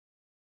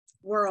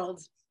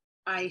world,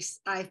 I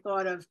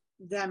thought of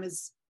them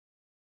as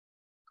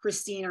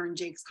Christina and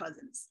Jake's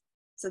cousins.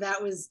 So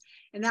that was,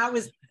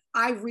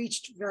 I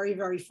reached very,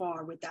 very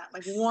far with that.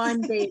 Like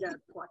one beta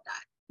caught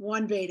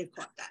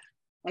that.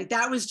 Like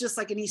that was just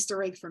like an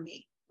Easter egg for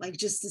me. Like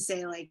just to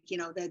say, like, you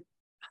know,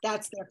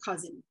 that's their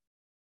cousin.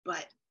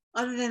 But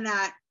other than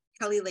that,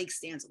 Kelly Lake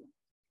stands alone.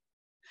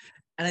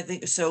 And I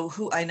think,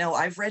 so I know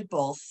I've read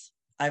both.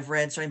 I've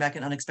read Starting Back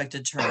and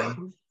Unexpected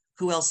Turn.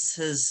 Who else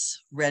has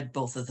read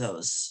both of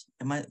those?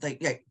 Am I like,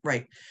 yeah,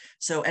 right.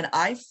 So, and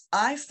I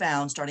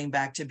found Starting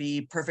Back to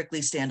be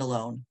perfectly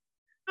standalone.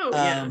 Oh,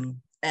 yeah.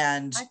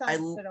 And I thought it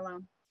stood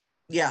alone.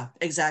 Yeah,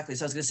 exactly.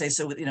 So I was going to say,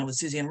 so, you know, with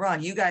Susie and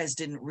Ron, you guys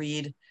didn't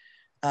read,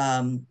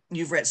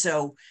 you've read,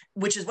 so,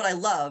 which is what I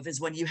love,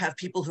 is when you have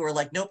people who are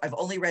like, nope, I've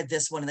only read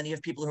this one. And then you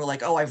have people who are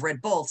like, oh, I've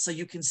read both. So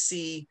you can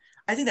see,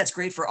 I think that's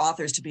great for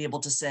authors to be able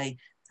to say,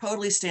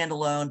 totally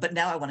standalone, but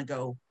now I want to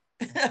go,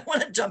 I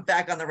want to jump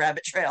back on the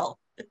rabbit trail.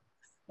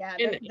 Yeah,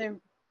 the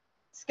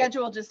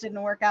schedule just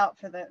didn't work out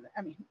for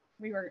I mean,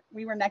 we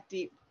were neck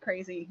deep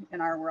crazy in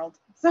our world.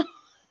 So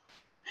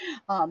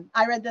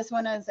I read this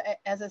one as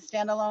a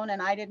standalone,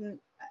 and I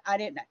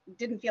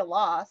didn't feel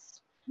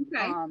lost.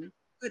 Okay.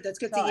 Good. That's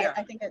good so to hear.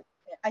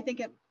 I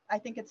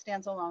think it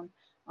stands alone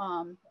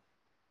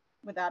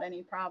without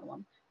any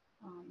problem.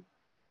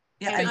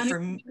 Yeah, and for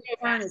me,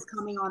 Turn is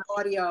coming on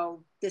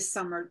audio this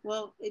summer.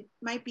 Well, it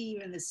might be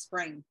even this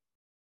spring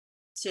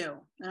too,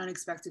 An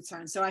Unexpected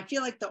Turn. So I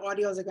feel like the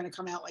audios are going to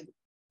come out like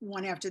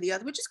one after the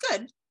other, which is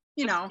good.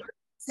 You know,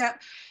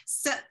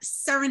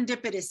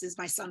 serendipitous, as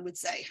my son would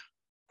say,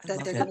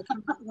 that they're going to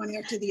come out one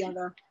after the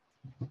other.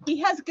 He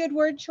has good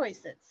word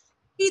choices.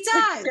 He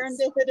does.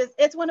 Serendipitous.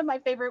 It's one of my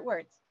favorite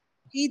words.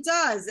 He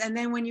does. And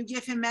then when you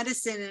give him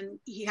medicine and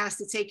he has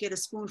to take it a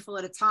spoonful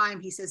at a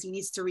time, he says he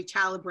needs to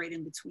recalibrate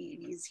in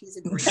between. He's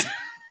a great.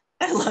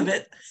 I love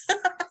it.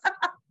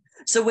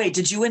 So wait,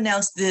 did you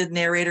announce the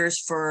narrators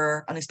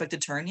for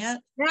Unexpected Turn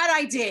yet? That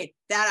I did.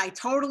 That I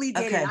totally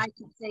did. Okay. And I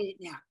can say it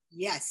now.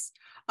 Yes.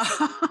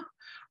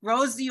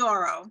 Rose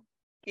Dioro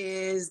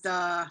is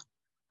the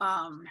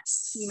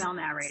female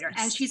narrator.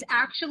 And she's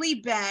actually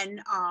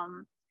been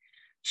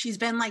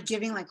like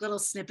giving like little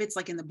snippets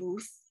like in the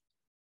booth,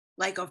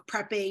 like of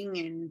prepping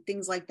and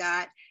things like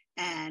that.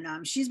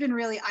 And she's been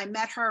really, I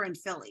met her in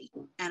Philly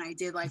and I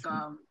did like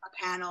a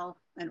panel,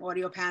 an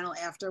audio panel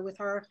after with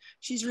her.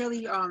 She's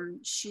really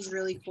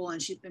cool.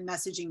 And she's been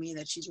messaging me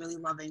that she's really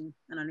loving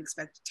An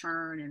Unexpected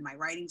Turn and my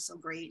writing's so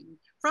great. And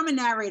from a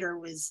narrator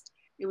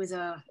it was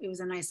a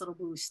nice little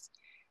boost.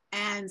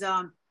 And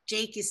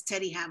Jake is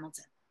Teddy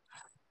Hamilton.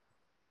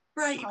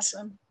 Right.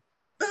 Awesome.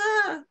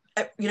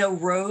 You know,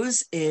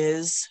 Rose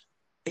is,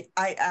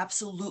 I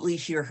absolutely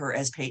hear her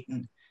as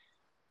Peyton.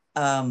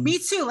 Me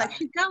too. Like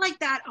she's got like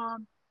that,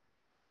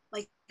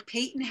 like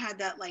Peyton had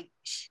that, like,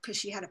 because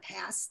she had a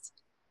past.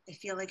 I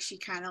feel like she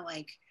kind of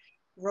like,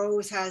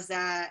 Rose has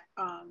that,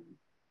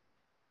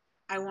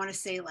 I want to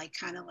say like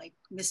kind of like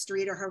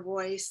mystery to her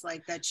voice,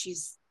 like that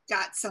she's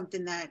got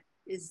something that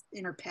is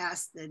in her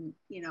past and,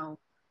 you know,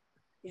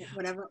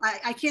 whatever.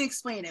 I can't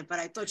explain it, but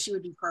I thought she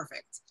would be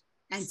perfect.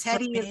 And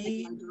Teddy is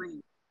like my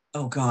dream.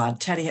 Oh God,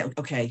 Teddy.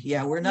 Okay.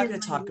 Yeah. We're not going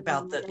to talk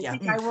about that. Yeah.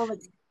 I will.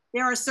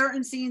 There are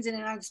certain scenes in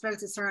An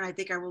Unexpected Turn I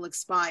think I will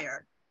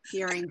expire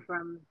hearing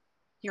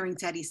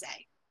Teddy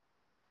say.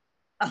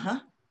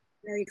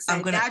 Very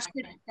excited.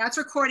 That's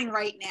recording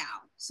right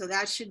now. So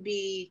that should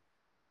be,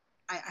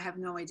 I have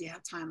no idea how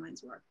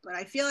timelines work, but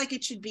I feel like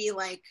it should be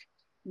like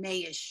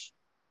May-ish,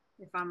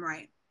 if I'm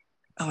right.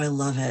 Oh, I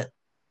love it.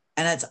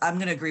 And I'm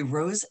going to agree.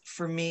 Rose,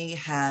 for me,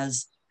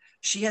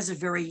 she has a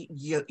very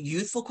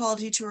youthful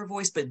quality to her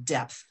voice, but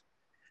depth.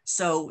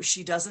 So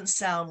she doesn't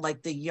sound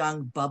like the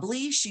young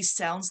bubbly. She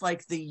sounds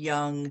like the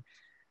young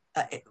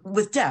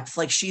with depth.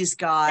 Like she's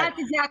got. That's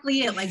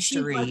exactly it. Like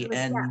history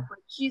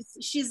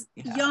she's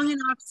young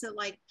enough to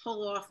like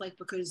pull off, like,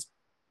 because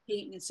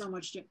Peyton is so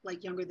much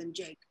like younger than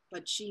Jake,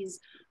 but she's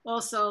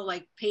also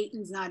like,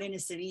 Peyton's not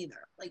innocent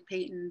either. Like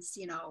Peyton's,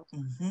 you know,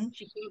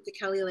 she came to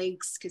Kelly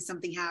Lakes because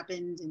something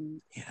happened,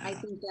 and I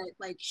think that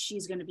like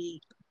she's going to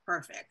be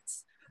perfect.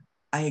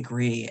 I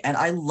agree, and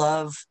I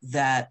love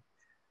that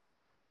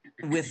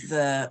with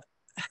the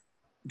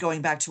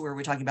going back to where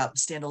we're talking about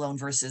standalone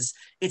versus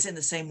it's in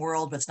the same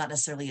world, but it's not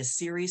necessarily a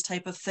series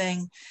type of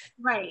thing.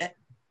 Right.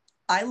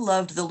 I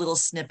loved the little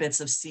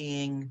snippets of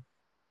seeing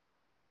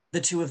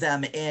the two of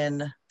them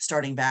in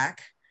Starting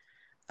Back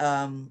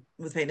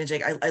with Peyton and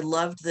Jake. I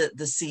loved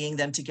the seeing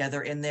them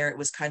together in there. It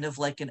was kind of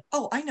like an,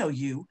 oh, I know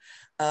you.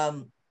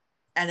 And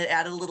it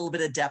added a little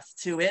bit of depth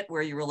to it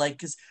where you were like,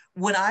 because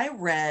when I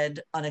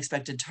read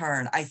Unexpected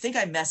Turn, I think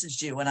I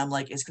messaged you and I'm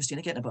like, is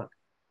Christina getting a book?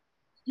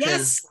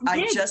 Yes,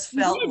 I just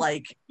felt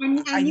like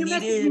and I you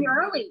needed, messaged me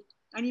early.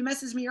 And you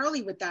messaged me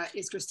early with that.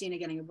 Is Christina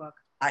getting a book?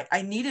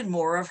 I needed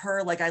more of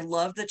her. Like, I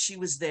love that she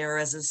was there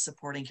as a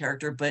supporting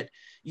character, but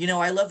you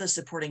know, I love the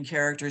supporting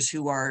characters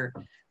who are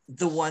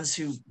the ones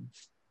who,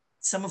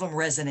 some of them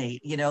resonate,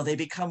 you know, they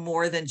become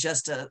more than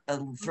just a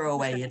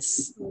throwaway.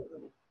 It's,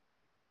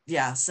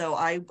 yeah. So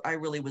I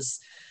really was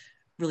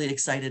really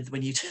excited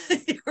when you,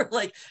 you were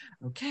like,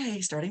 okay,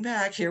 Starting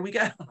Back, here we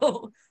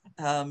go.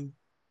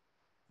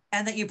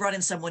 And that you brought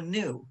in someone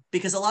new,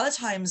 because a lot of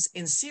times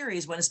in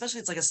series, when especially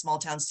it's like a small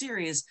town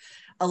series,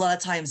 a lot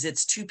of times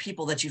it's two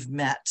people that you've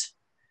met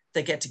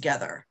that get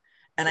together.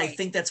 And right. I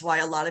think that's why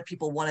a lot of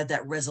people wanted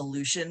that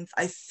resolution.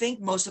 I think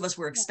most of us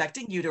were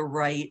expecting you to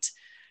write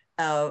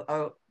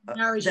them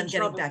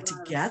getting back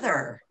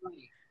together.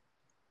 Right.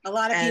 A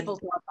lot of people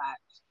thought that,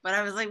 but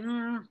I was like,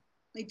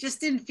 it just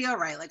didn't feel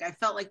right. Like I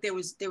felt like there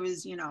was,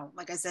 you know,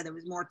 like I said, there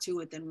was more to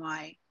it than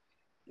why,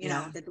 you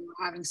know, that they were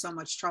having so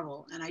much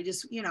trouble. And I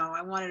just, you know,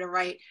 I wanted to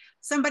write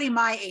somebody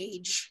my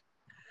age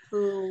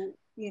who,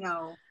 you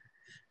know,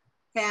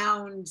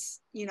 found,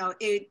 you know,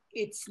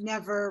 it's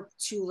never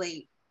too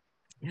late.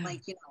 Yeah.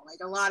 Like, you know, like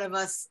a lot of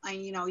us,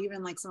 you know,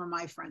 even like some of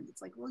my friends,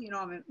 it's like, well, you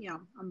know,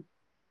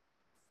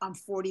 I'm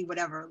 40,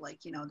 whatever,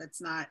 like, you know,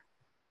 that's not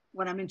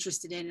what I'm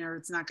interested in, or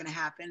it's not going to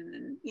happen.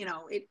 And, you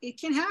know, it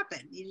can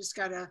happen. You just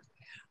got to,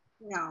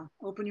 you know,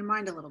 open your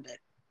mind a little bit.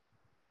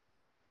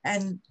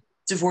 And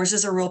divorce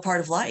is a real part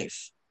of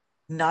life.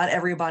 Not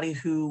everybody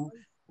who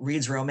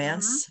reads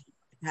romance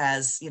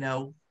has, you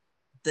know,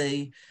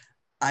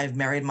 I've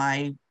married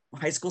my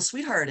high school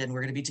sweetheart and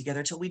we're going to be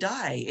together till we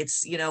die.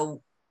 It's, you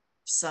know,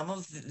 some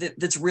of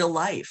that's real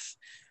life.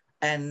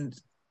 And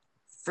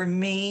for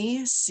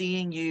me,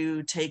 seeing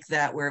you take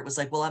that where it was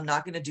like, well, I'm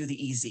not going to do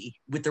the easy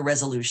with the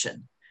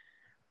resolution.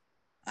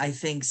 I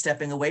think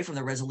stepping away from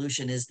the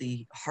resolution is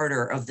the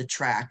harder of the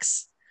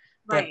tracks,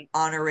 right. But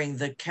honoring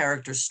the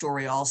character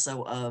story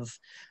also of,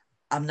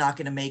 I'm not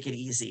going to make it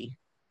easy,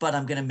 but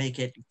I'm going to make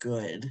it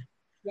good.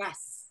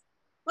 Yes.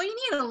 Well, you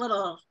need a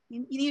little,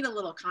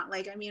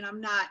 like, I mean, I'm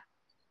not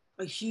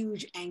a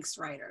huge angst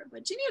writer,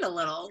 but you need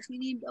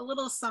a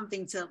little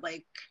something to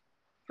like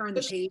turn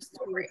the page to see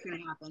what's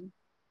going to happen.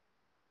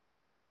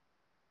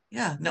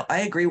 Yeah, no,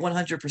 I agree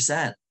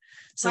 100%.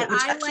 So but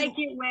I like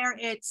it where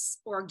it's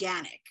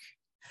organic.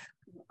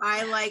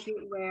 I like it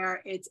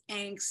where it's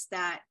angst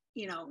that,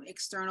 you know,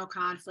 external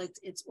conflict,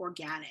 it's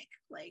organic.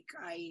 Like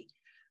I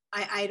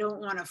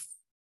don't want to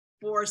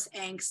force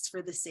angst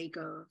for the sake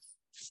of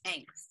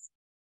angst.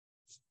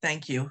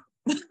 Thank you.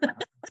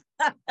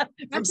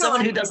 From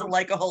someone who doesn't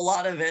like a whole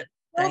lot of it.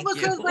 Well,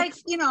 because like,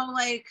 you know,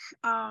 like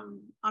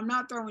I'm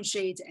not throwing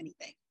shade to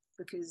anything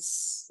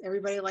because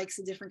everybody likes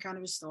a different kind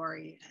of a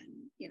story, and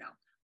you know,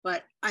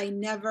 but I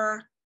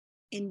never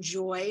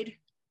enjoyed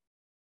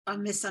a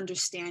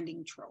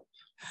misunderstanding trope.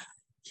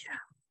 Yeah.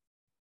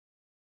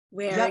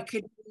 Where it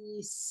could be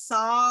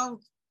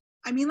solved.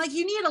 I mean, like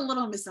you need a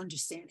little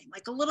misunderstanding,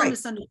 like a little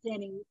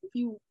misunderstanding if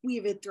you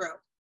weave it through.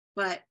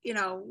 But you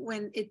know,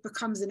 when it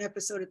becomes an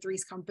episode of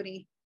Three's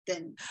Company,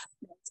 then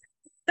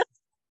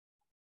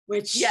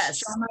which show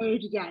my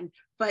age again.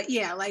 But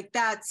yeah, like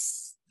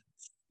that's,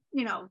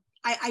 you know,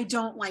 I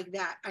don't like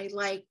that. I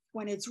like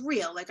when it's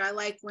real. Like I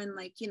like when,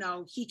 like, you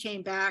know, he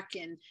came back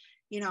and,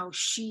 you know,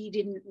 she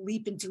didn't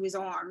leap into his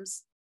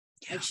arms.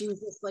 Yeah. Like she was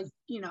just like,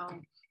 you know,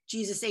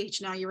 Jesus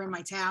H, now you're in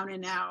my town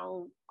and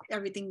now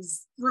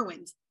everything's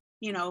ruined,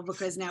 you know,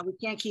 because now we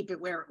can't keep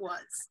it where it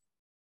was.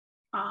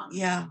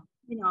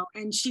 You know,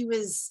 and she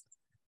was,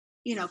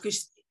 you know,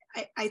 because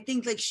I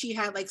think like she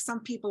had like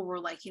some people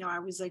were like, you know, I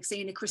was like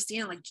saying to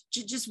Christina, like,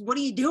 just what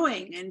are you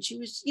doing? And she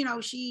was, you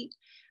know,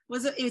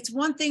 it's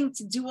one thing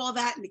to do all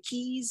that in the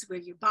Keys where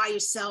you're by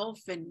yourself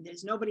and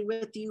there's nobody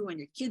with you and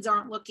your kids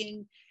aren't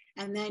looking.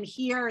 And then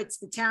here it's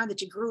the town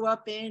that you grew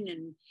up in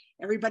and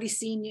everybody's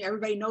seen you,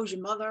 everybody knows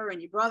your mother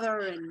and your brother,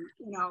 and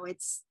you know,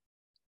 it's,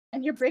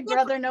 and your big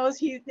brother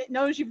knows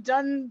you've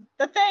done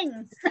the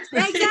thing.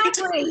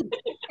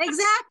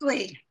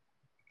 Exactly.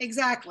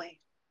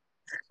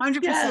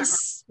 100%.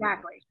 Yes.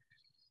 Exactly.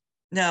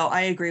 No,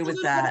 I agree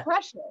with that.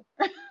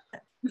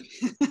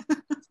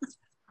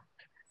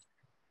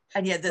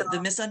 And yet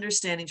the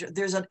misunderstanding,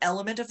 there's an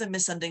element of the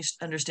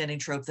misunderstanding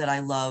trope that I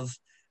love,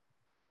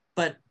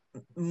 but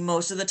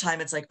most of the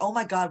time it's like, oh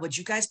my God, would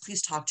you guys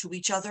please talk to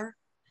each other?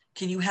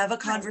 Can you have a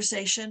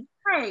conversation?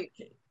 Right.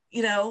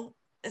 You know,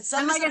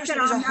 some like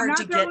misunderstandings are hard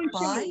to get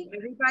by. Shade.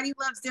 Everybody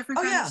loves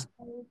different kinds of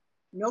shade.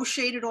 No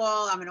shade at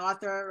all. I'm an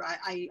author.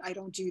 I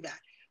don't do that.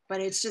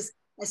 But it's just,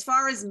 as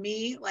far as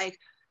me, like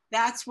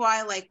that's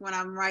why, like, when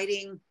I'm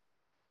writing,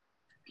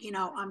 you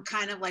know, I'm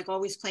kind of like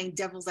always playing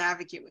devil's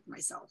advocate with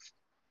myself.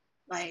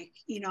 Like,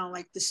 you know,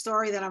 like the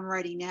story that I'm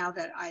writing now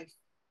that I've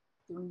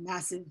doing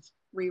massive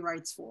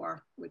rewrites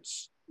for,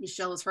 which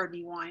Michelle has heard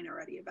me whine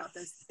already about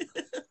this.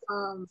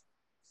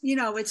 You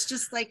know, it's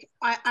just like,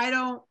 I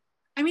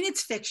mean,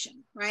 it's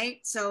fiction, right?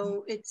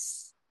 So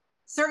it's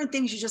certain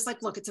things you just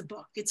like, look, it's a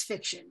book, it's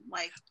fiction.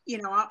 Like, you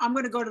know, I'm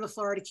going to go to the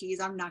Florida Keys.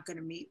 I'm not going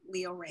to meet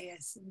Leo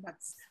Reyes, and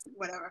that's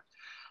whatever.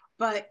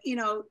 But, you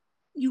know,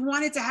 you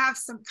want it to have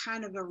some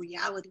kind of a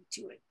reality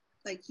to it.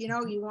 Like, you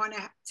know, you want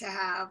to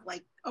have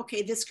like,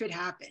 okay, this could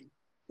happen.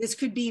 This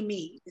could be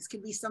me. This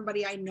could be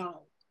somebody I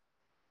know.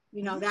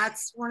 You know,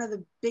 that's one of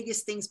the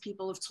biggest things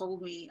people have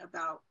told me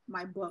about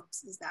my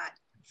books is that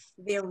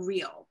they're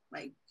real.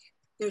 Like,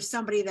 there's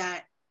somebody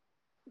that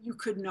you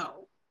could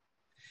know.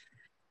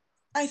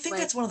 I think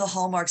that's one of the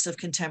hallmarks of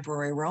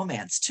contemporary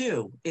romance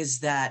too, is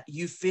that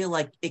you feel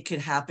like it could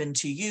happen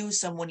to you,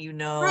 someone you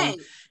know, right,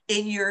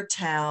 in your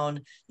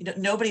town. You know,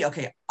 nobody,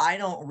 okay,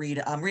 I'm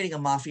reading a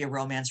mafia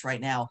romance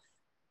right now.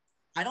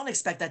 I don't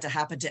expect that to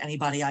happen to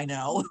anybody I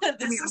know. This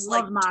I mean, is I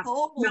like love mafia.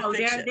 total No,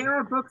 fiction. there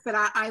are books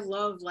that I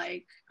love.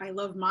 Like, I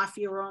love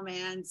mafia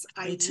romance.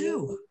 Me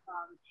too. Really,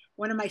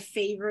 one of my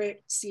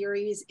favorite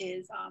series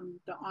is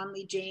the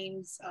Onley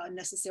James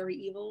Necessary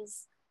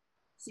Evils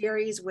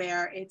series,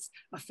 where it's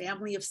a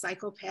family of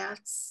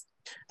psychopaths,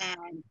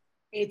 and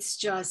it's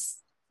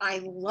just,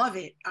 I love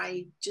it.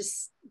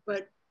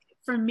 But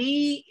for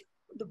me,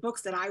 the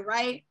books that I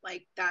write,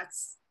 like,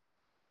 it's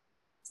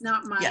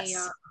not my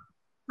Yes.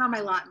 not my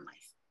lot in life.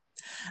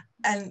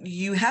 And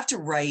you have to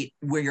write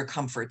where your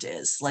comfort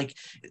is, like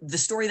the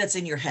story that's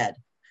in your head.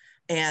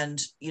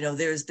 And, you know,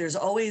 there's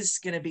always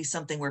going to be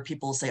something where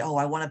people say, oh,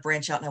 I want to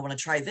branch out and I want to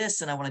try this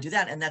and I want to do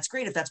that. And that's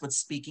great if that's what's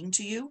speaking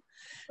to you.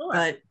 Sure.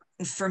 But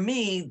for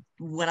me,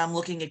 when I'm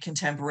looking at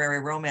contemporary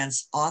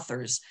romance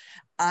authors,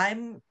 I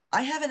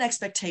have an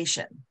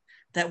expectation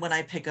that when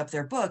I pick up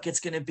their book, it's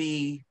going to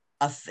be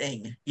a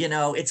thing, you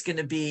know, it's going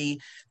to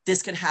be,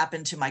 this could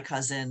happen to my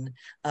cousin.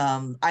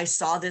 I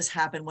saw this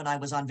happen when I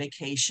was on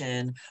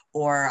vacation,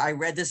 or I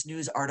read this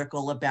news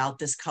article about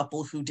this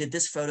couple who did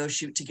this photo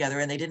shoot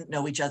together and they didn't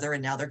know each other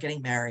and now they're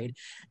getting married.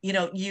 You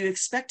know, you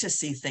expect to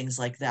see things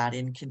like that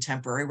in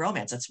contemporary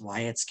romance. That's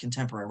why it's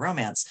contemporary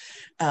romance.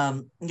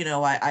 You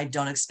know, I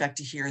don't expect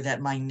to hear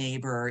that my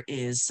neighbor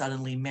is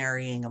suddenly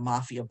marrying a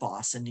mafia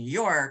boss in New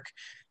York.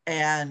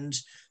 And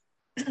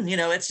you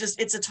know,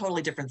 it's a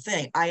totally different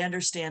thing. I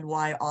understand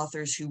why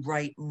authors who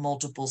write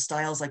multiple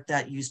styles like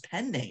that use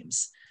pen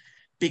names,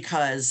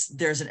 because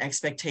there's an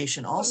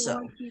expectation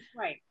also,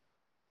 Right.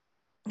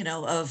 you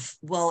know, of,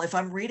 well, if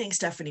I'm reading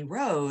Stephanie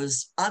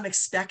Rose, I'm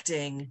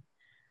expecting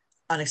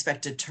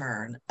unexpected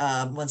turn.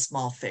 One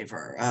small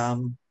favor.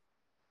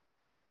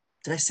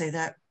 Did I say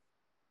that?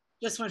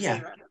 Just one Yeah.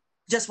 favor.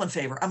 Just one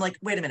favor. I'm like,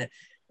 wait a minute.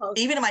 Oh.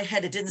 Even in my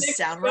head, it didn't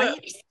sound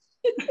right.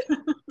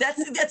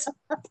 That's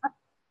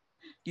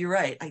you're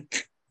right.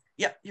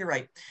 Yep, you're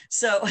right.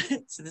 So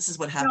this is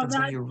what happens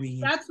when you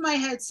read. That's my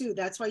head too.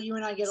 That's why you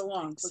and I get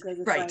along, because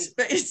it's right. like,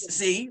 But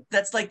see,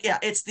 that's like, yeah,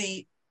 it's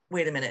the,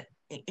 wait a minute.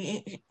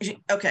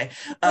 Okay.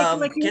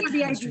 like you have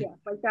the idea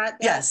like that.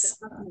 Yes.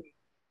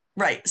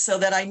 Right. So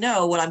that I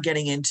know what I'm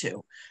getting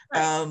into.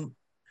 Right.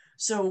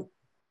 So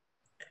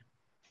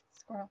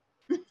Squirrel.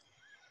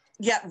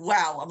 yeah,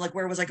 wow. I'm like,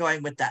 where was I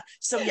going with that?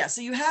 So yeah,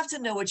 so you have to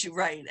know what you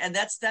write. And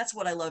that's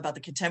what I love about the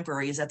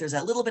contemporary, is that there's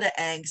a little bit of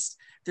angst.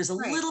 There's a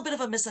little bit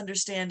of a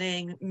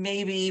misunderstanding,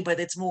 maybe, but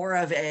it's more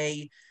of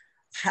a,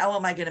 how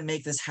am I going to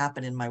make this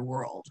happen in my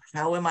world?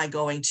 How am I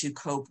going to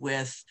cope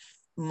with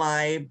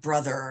my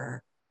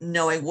brother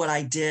knowing what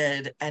I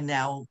did and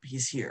now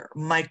he's here?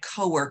 My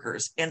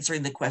coworkers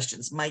answering the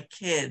questions, my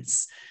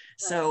kids.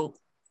 Right. So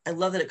I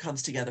love that it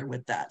comes together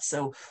with that.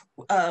 So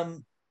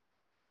Ron,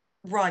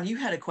 you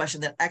had a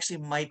question that actually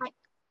might.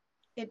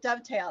 It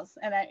dovetails,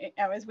 and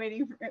I was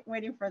waiting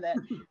for that.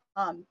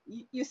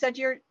 You said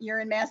you're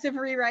in massive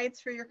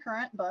rewrites for your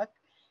current book,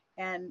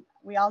 and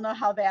we all know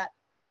how that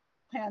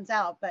pans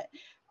out. But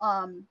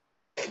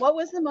what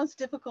was the most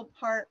difficult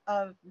part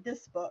of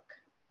this book,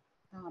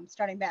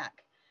 starting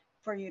back,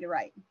 for you to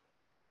write?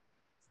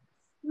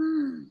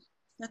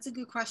 That's a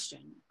good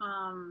question.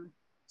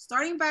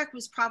 Starting back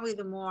was probably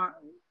the more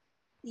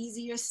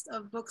easiest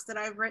of books that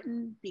I've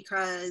written,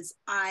 because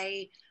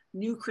I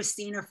knew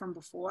Christina from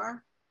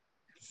before.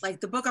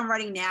 Like, the book I'm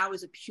writing now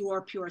is a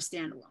pure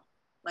standalone.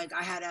 Like,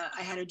 I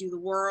had to do the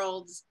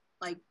worlds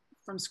like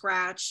from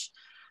scratch.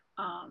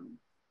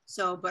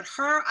 But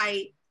her,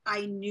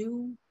 I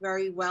knew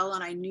very well,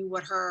 and I knew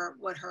what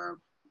her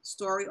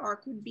story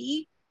arc would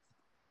be.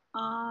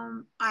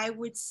 I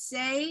would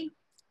say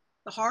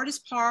the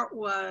hardest part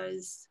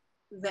was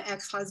the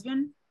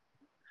ex-husband,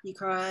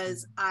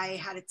 because I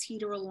had to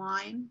teeter a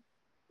line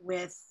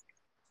with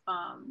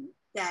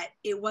that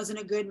it wasn't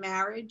a good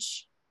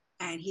marriage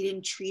and he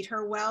didn't treat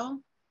her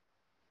well.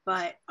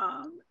 But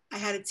I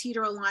had to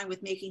teeter a line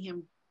with making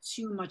him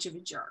too much of a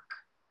jerk,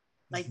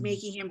 like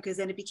making him, because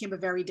then it became a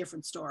very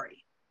different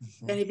story.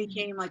 Then it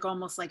became like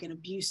almost like an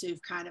abusive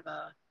kind of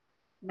a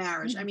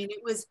marriage. I mean,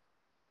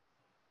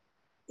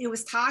 it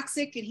was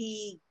toxic, and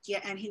he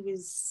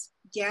was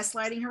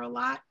gaslighting her a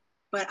lot,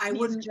 but I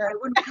wouldn't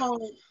call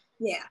it,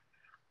 yeah.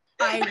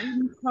 I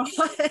wouldn't call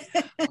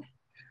it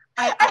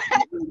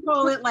I wouldn't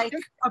call it like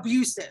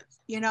abusive,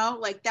 you know,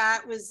 like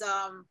that was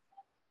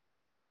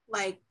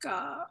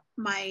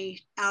my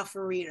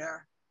alpha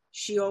reader.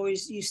 She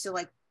always used to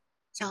like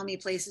tell me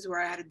places where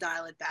I had to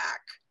dial it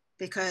back,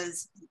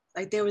 because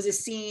like there was a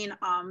scene,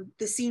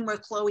 the scene where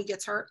Chloe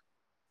gets hurt,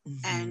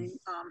 and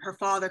her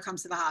father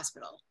comes to the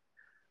hospital.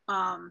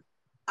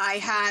 I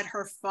had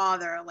her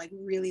father like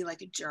really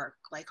like a jerk,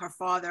 like her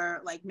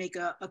father like make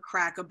a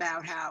crack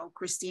about how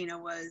Christina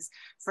was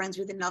friends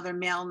with another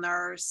male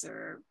nurse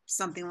or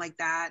something like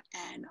that.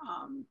 And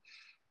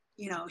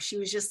you know, she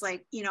was just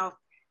like, you know,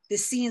 the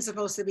scene's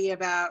supposed to be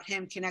about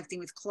him connecting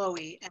with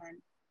Chloe,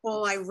 and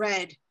all I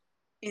read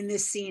in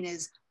this scene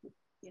is,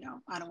 you know,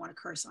 I don't want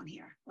to curse on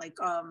here, like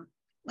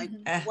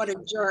what a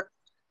jerk,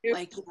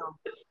 like, you know,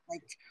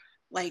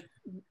 like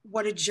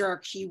what a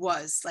jerk he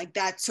was, like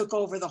that took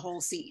over the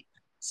whole scene.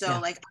 So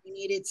like I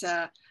needed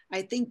to,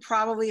 I think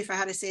probably if I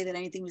had to say that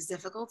anything was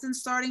difficult in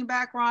starting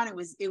back Ron,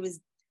 it was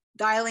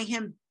dialing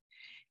him,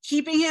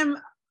 keeping him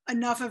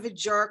enough of a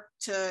jerk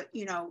to,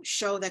 you know,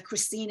 show that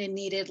Christina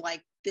needed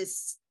like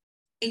this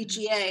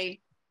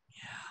HEA,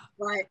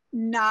 but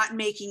not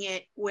making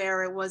it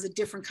where it was a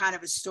different kind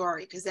of a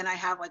story, because then I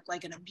have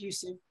like an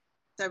abusive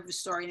type of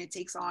story, and it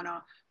takes on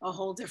a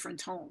whole different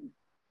tone.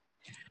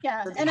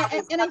 Yeah, and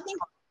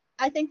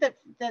I think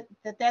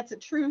that's a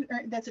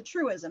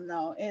truism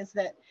though, is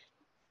that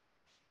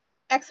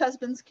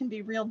ex-husbands can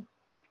be real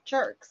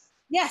jerks,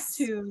 yes,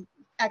 to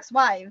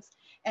ex-wives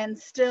and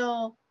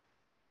still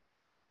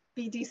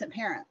be decent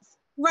parents.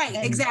 Right,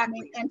 and,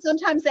 exactly. And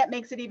sometimes that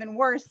makes it even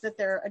worse that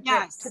they're a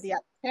jerk to the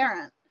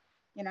ex-parent,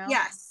 you know?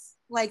 Yes,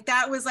 like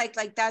that was like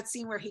that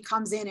scene where he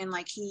comes in and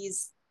like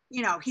he's,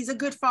 you know, he's a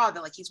good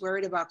father, like he's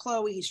worried about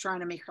Chloe, he's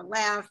trying to make her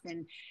laugh,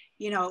 and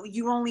you know,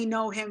 you only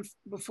know him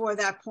before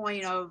that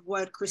point of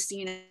what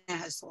Christina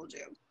has told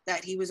you,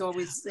 that he was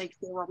always like,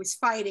 they were always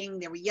fighting,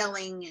 they were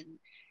yelling, and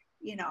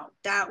you know,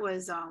 that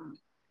was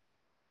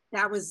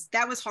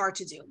hard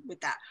to do with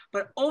that.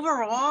 But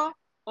overall,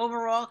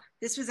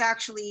 this was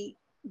actually,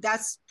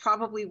 that's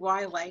probably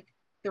why like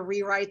the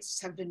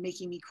rewrites have been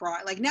making me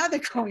cry. Like now they're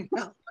going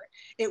well, but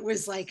it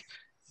was like,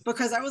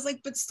 because I was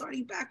like, but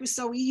starting back was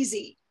so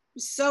easy.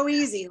 So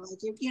easy, like,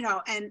 you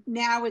know, and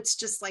now it's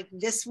just like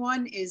this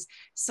one is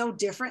so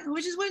different,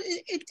 which is what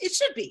it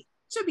should be.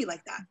 It should be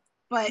like that.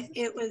 But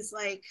it was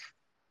like,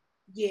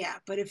 yeah,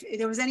 but if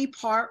there was any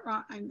part,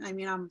 I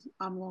mean, I'm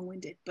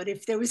long-winded, but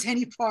if there was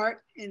any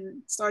part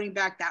in starting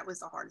back, that was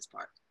the hardest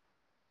part.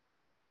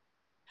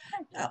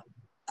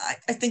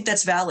 I think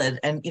that's valid.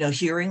 And, you know,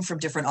 hearing from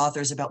different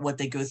authors about what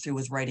they go through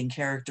with writing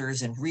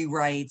characters and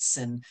rewrites,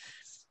 and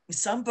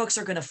some books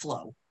are going to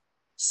flow.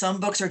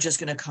 Some books are just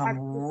going to come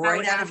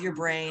right out of your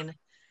brain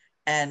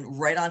and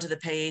right onto the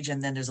page.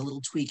 And then there's a little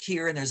tweak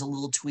here and there's a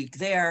little tweak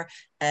there.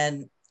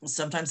 And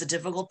sometimes the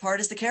difficult part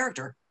is the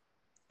character.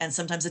 And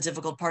sometimes the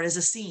difficult part is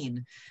a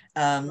scene.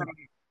 You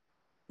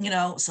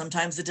know,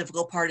 sometimes the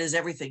difficult part is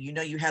everything. You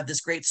know, you have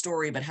this great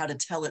story, but how to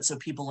tell it so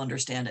people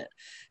understand it.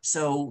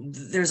 So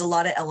there's a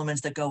lot of elements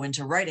that go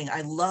into writing.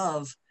 I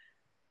love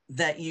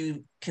that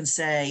you can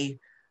say,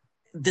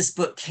 this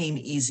book came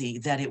easy,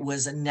 that it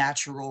was a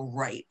natural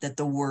write, that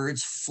the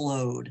words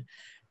flowed,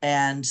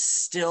 and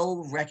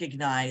still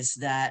recognize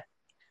that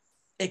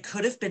it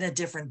could have been a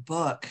different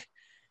book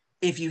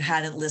if you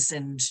hadn't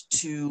listened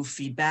to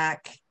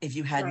feedback, if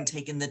you hadn't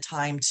taken the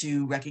time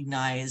to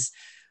recognize,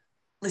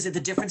 listen, the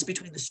difference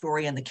between the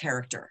story and the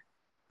character,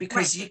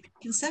 because you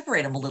can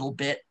separate them a little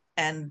bit,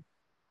 and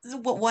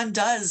what one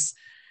does,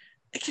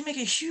 it can make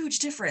a huge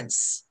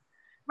difference.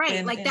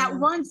 Right, like that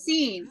one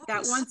scene,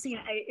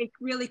 it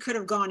really could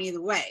have gone either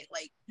way.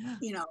 Like,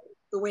 you know,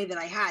 the way that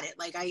I had it,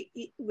 like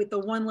with the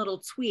one little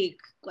tweak,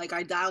 like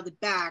I dialed it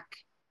back,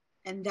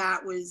 and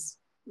that was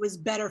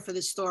better for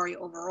the story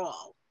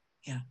overall.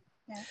 Yeah,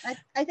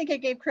 I think it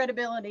gave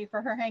credibility for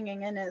her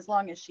hanging in as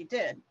long as she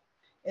did,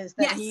 is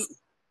that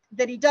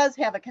he does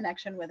have a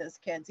connection with his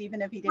kids,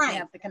 even if he didn't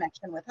have the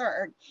connection with her,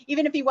 or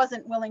even if he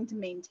wasn't willing to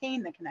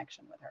maintain the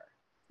connection with her.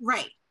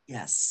 Right.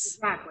 Yes.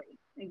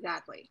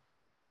 Exactly.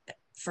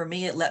 For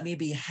me, it let me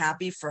be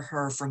happy for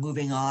her for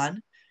moving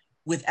on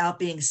without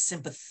being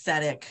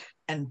sympathetic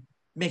and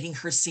making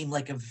her seem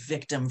like a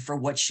victim for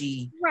what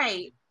she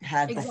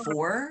had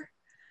before.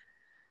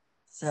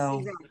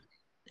 So,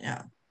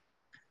 yeah.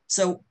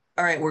 So,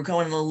 all right, we're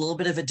going in a little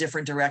bit of a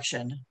different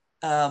direction,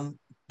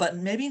 but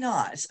maybe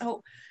not.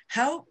 So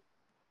how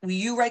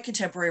you write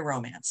contemporary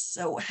romance?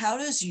 So how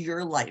does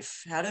your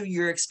life, how do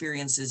your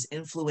experiences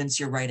influence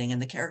your writing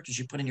and the characters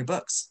you put in your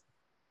books?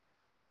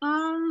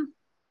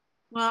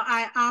 Well,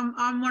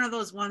 I'm one of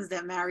those ones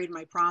that married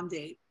my prom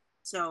date.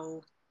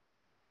 So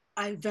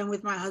I've been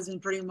with my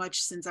husband pretty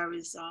much since I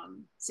was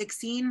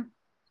 16.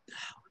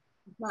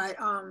 But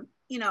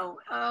you know,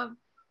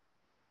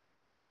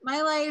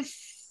 my life,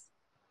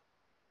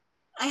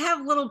 I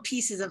have little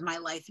pieces of my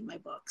life in my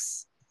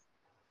books.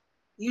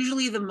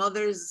 Usually the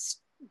mothers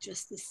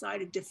just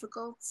decided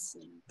difficult.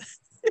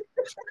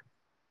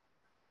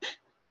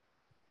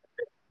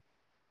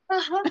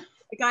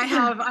 Like I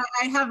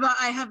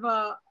have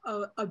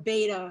a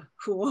beta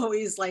who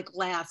always like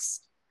laughs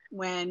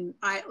when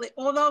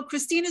although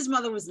Christina's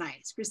mother was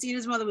nice.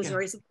 Christina's mother was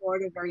very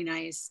supportive, very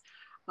nice.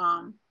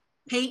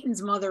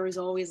 Peyton's mother is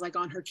always like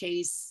on her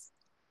case.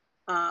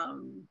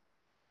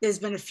 There's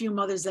been a few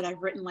mothers that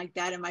I've written like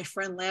that, and my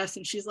friend laughs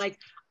and she's like,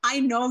 I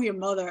know your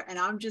mother, and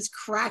I'm just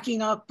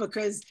cracking up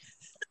because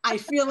I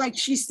feel like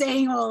she's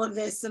saying all of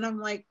this, and I'm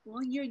like,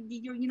 well, you're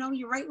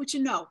right what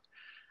you know.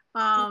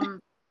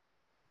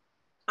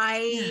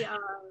 I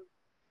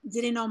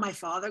didn't know my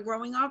father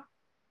growing up,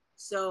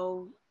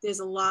 so there's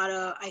a lot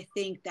of, I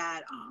think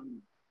that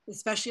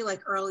especially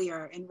like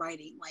earlier in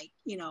writing, like,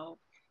 you know,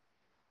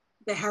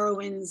 the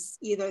heroines,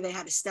 either they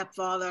had a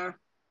stepfather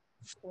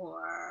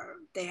or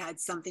they had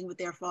something with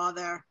their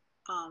father.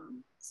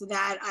 So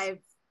that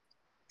I've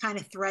kind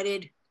of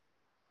threaded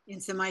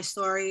into my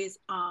stories.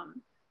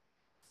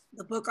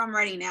 The book I'm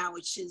writing now,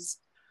 which is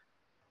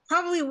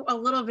probably a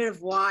little bit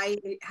of why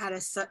it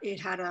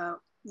had a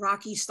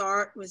rocky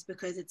start, was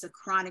because it's a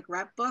chronic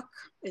rep book.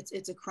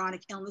 It's a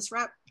chronic illness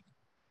rep,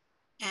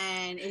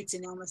 and it's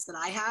an illness that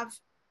I have.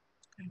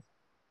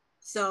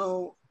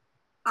 So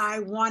I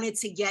wanted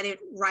to get it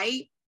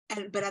right,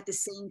 but at the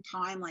same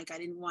time, like I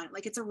didn't want,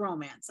 like it's a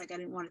romance, like I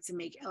didn't want it to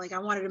make, like I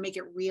wanted to make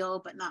it real,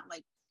 but not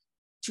like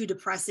too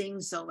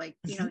depressing. So like,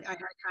 you know, I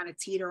kind of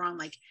teeter on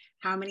like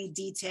how many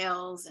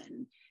details,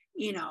 and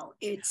you know,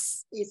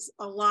 it's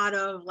a lot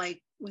of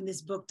like, when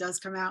this book does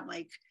come out,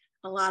 like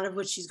a lot of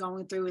what she's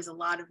going through is a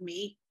lot of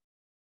me,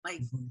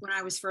 like when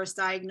I was first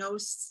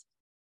diagnosed.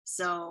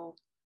 So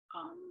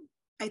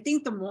I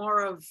think the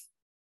more of,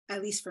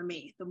 at least for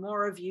me, the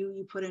more of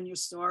you put in your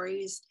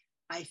stories,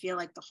 I feel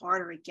like the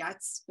harder it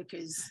gets,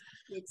 because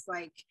it's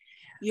like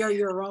you're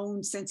your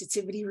own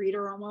sensitivity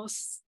reader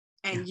almost,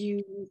 and you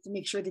need to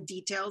make sure the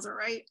details are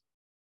right.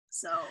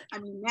 So, I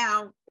mean,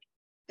 now,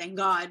 thank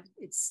God,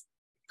 it's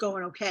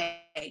going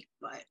okay,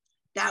 but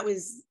that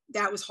was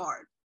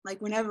hard.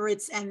 Like whenever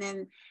it's, and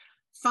then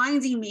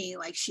finding me,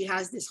 like she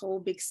has this whole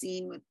big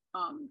scene with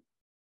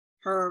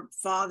her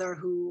father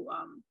who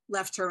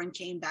left her and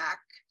came back,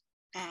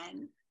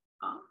 and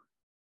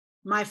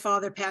my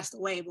father passed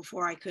away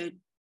before I could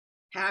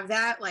have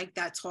that, like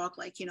that talk,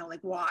 like, you know, like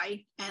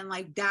why, and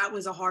like that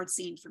was a hard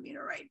scene for me to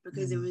write,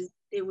 because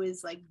it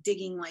was like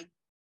digging like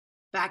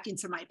back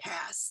into my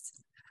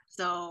past.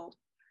 So,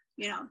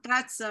 you know,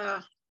 that's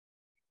I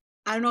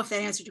don't know if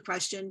that answered your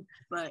question,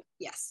 but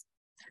yes.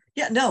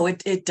 Yeah, no,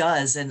 it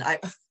does. And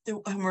I'm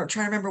trying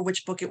to remember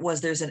which book it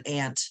was. There's an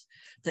aunt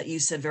that you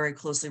said very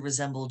closely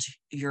resembled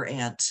your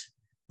aunt.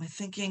 Am I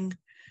thinking?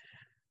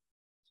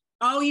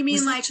 Oh, you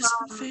mean like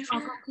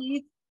Uncle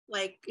Keith,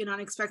 like An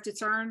Unexpected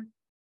Turn?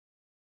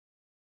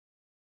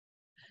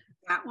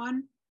 That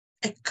one?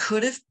 It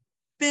could have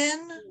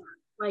been.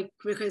 Like,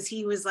 because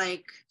he was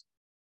like,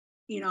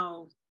 you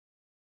know,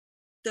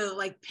 the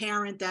like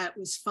parent that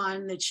was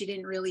fun that she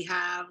didn't really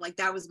have. Like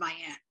that was my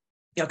aunt.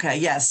 Okay,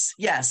 yes,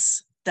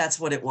 that's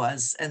what it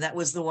was. And that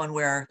was the one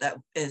where that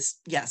is,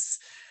 yes,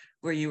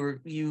 where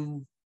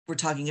you were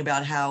talking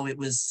about how it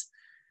was.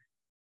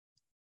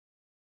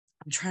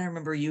 I'm trying to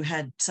remember, you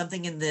had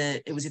something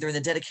it was either in the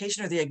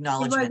dedication or the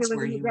acknowledgments. It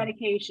was in the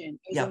dedication.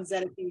 It was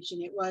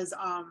dedication.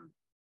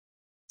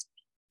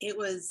 It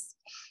was,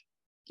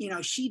 you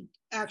know, she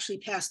actually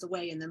passed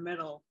away in the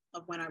middle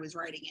of when I was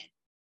writing it.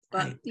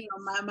 But, right. You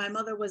know, my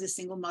mother was a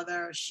single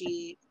mother.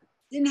 She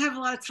didn't have a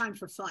lot of time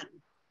for fun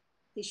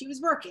because she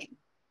was working.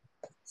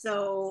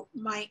 So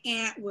my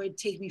aunt would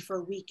take me for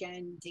a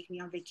weekend, take me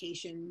on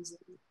vacations.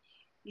 And,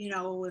 you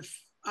know, if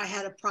I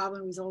had a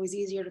problem, it was always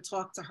easier to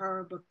talk to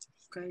her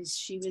because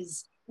she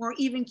was more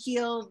even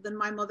keeled than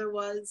my mother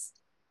was.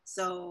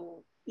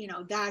 So, you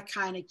know, that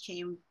kind of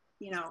came,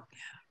 you know,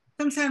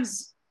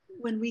 sometimes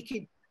when we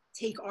could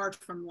take art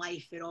from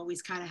life, it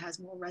always kind of has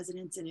more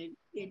resonance, and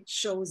it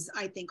shows,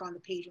 I think, on the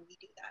page when we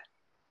do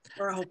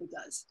that, or I hope it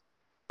does.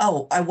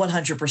 Oh, I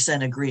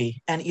 100%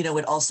 agree. And, you know,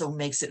 it also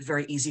makes it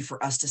very easy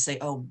for us to say,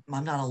 oh,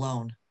 I'm not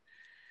alone.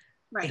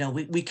 Right. You know,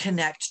 we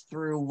connect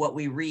through what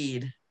we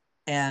read,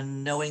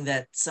 and knowing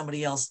that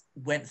somebody else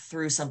went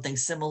through something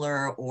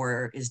similar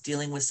or is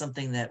dealing with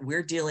something that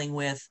we're dealing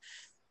with,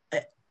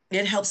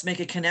 it helps make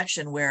a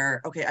connection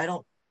where, okay, I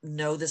don't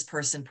know this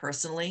person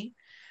personally,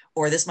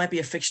 or this might be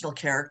a fictional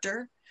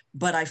character,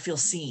 but I feel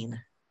seen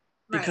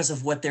because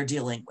of what they're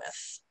dealing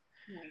with.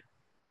 Right.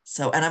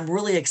 So, and I'm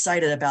really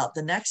excited about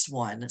the next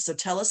one. So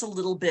tell us a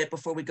little bit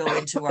before we go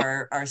into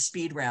our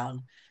speed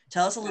round.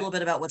 Tell us a little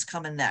bit about what's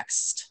coming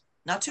next.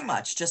 Not too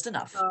much, just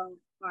enough. All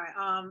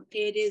right.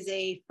 It is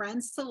a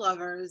friends to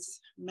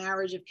lovers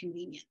marriage of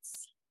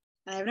convenience.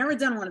 And I've never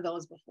done one of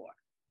those before.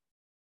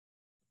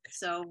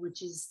 So,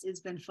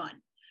 it's been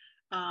fun.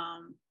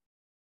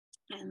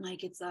 And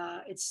like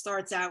it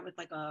starts out with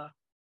like a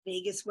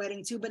Vegas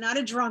wedding too, but not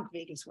a drunk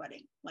Vegas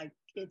wedding. Like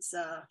it's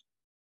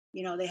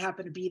you know, they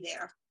happen to be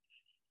there.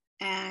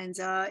 And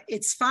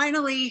it's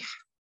finally,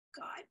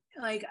 God,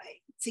 like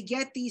to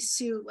get these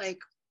two, like,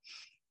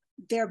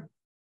 they're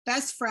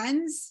best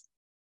friends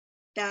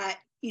that,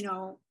 you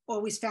know,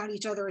 always found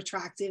each other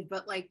attractive,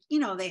 but like, you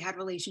know, they had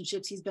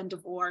relationships. He's been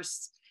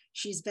divorced,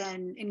 she's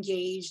been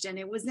engaged, and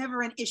it was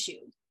never an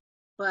issue.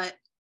 But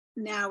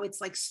now it's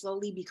like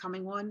slowly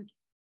becoming one.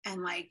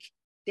 And like,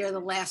 they're the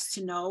last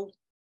to know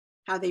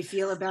how they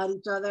feel about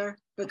each other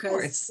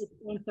because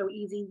it's been so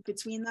easy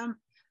between them.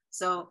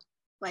 So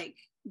like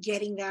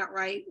getting that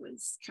right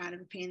was kind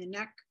of a pain in the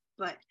neck,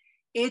 but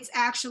it's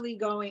actually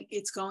going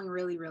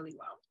really, really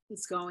well.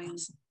 It's going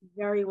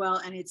very well.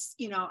 And it's,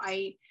 you know,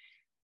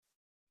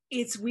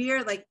 it's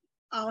weird. Like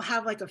I'll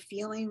have like a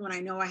feeling when I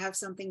know I have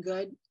something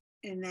good.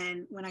 And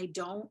then when I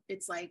don't,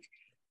 it's like,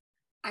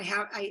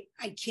 I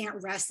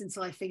can't rest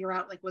until I figure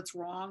out like what's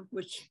wrong,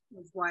 which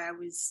was why I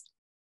was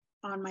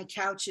on my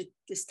couch at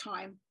this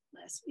time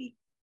last week.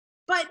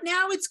 But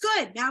now it's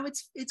good. Now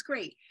it's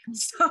great.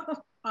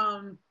 So,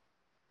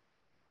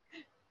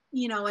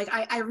 you know, like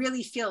I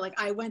really feel like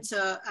I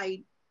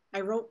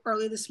wrote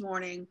early this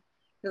morning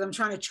because I'm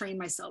trying to train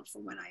myself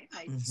for when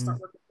I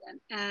start working again.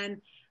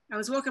 And I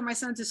was walking my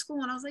son to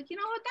school and I was like, you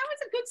know what, that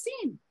was a good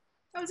scene.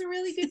 That was a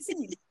really good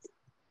scene.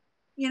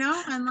 You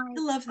know, and like,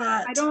 I love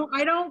that.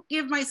 I don't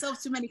give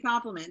myself too many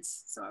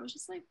compliments. So I was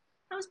just like,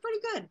 that was pretty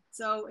good.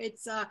 So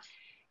it's,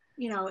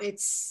 you know,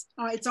 it's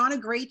on a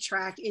great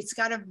track. It's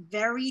got a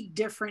very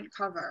different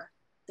cover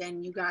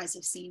than you guys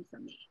have seen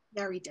from me.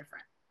 Very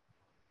different.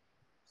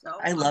 So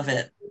I love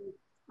it.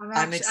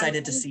 I'm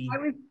excited to see. I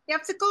was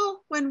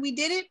skeptical when we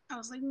did it. I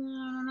was like,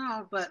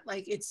 no, but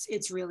like,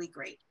 it's really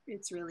great.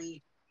 It's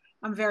really,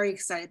 I'm very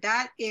excited.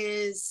 That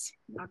is,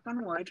 knock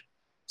on wood,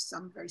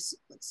 some very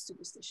like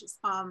superstitious.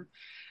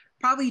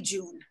 Probably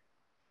June.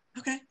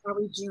 Okay.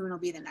 Probably June will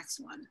be the next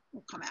one.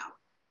 Will come out.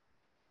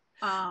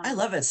 I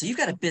love it. So you've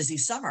got a busy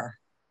summer.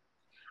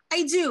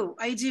 I do.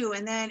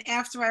 And then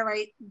after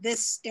I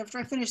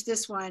finish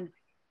this one,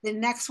 the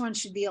next one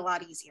should be a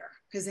lot easier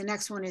because the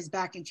next one is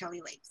back in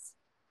Kelly Lakes.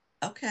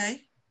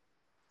 Okay.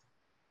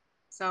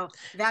 So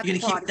that's you're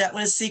gonna keep that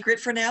one a secret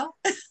for now.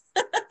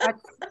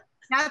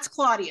 that's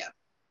Claudia.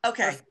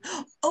 Okay.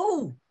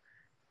 Oh.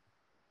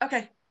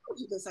 Okay.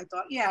 This I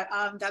thought, yeah.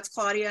 That's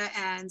Claudia,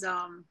 and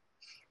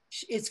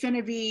it's going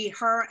to be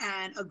her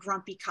and a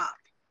grumpy cop,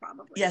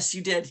 probably. Yes,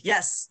 you did.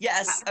 Yes.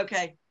 Yeah.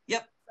 Okay.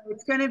 Yep. So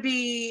it's going to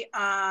be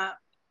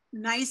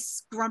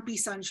nice, grumpy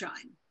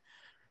sunshine.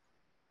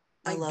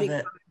 Like I love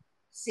it.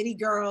 City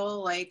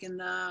girl, like in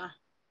the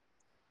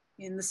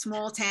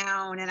small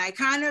town, and I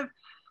kind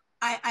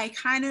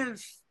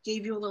of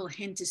gave you a little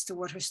hint as to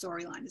what her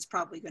storyline is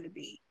probably going to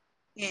be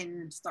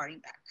in Starting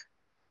Back.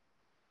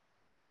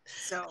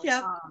 So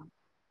yeah.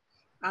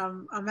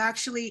 I'm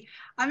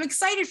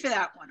excited for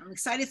that one. I'm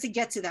excited to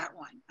get to that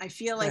one. I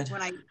feel like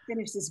when I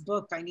finish this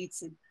book, I need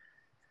to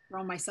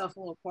throw myself a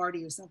little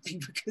party or something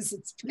because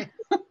it's been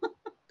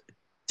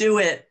do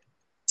it.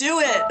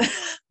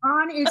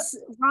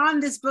 Ron,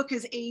 this book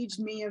has aged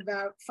me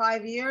about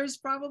 5 years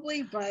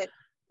probably, but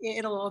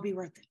it'll all be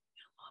worth it.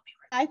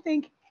 I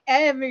think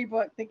every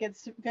book that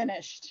gets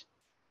finished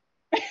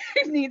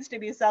needs to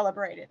be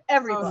celebrated.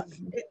 Every book.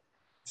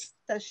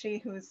 Says she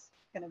who's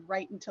going to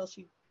write until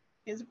she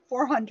is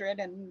 400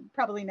 and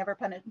probably never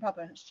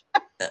published.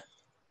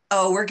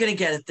 Oh, we're going to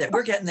get it there.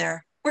 We're getting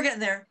there.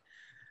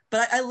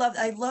 But I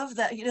love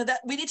that, you know, that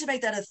we need to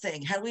make that a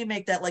thing. How do we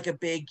make that like a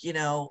big, you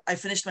know, I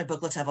finished my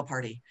book, let's have a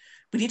party.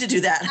 We need to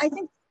do that. I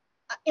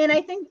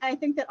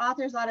think that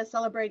authors ought to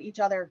celebrate each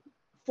other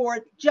for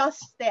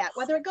just that,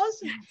 whether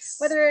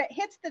it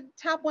hits the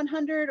top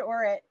 100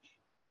 or it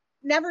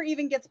never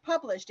even gets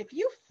published. If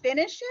you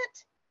finish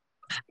it,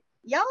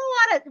 we all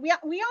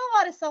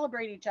ought to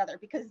celebrate each other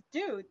because,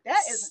 dude,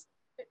 it's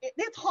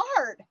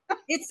hard.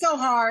 It's so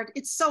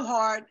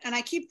hard. And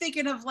I keep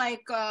thinking of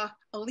like A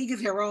League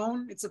of Their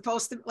Own. It's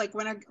supposed to, like,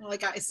 when I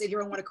sit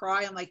here and want to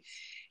cry, I'm like,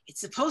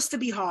 it's supposed to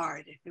be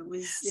hard. If it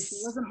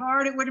wasn't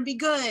hard, it wouldn't be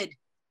good.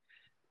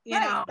 You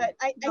know, but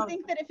I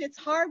think that if it's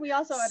hard, we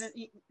also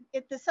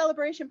if the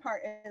celebration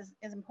part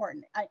is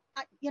important.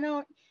 You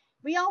know,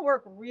 we all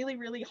work really,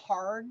 really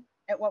hard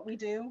at what we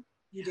do.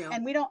 You do.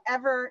 And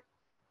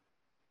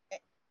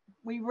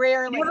we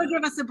rarely never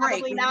give us a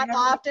break. Probably not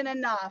often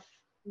enough.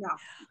 No.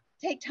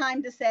 Take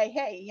time to say,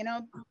 hey, you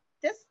know,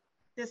 this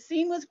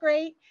scene was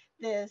great.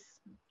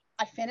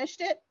 I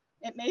finished it.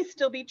 It may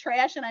still be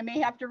trash and I may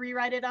have to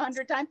rewrite it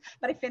 100 times,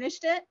 but I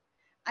finished it.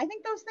 I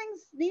think those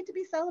things need to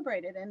be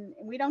celebrated, and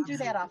we don't do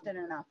that often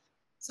enough.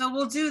 So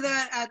we'll do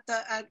that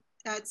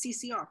at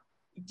CCR.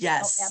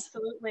 Yes. Oh,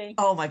 absolutely.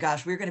 Oh my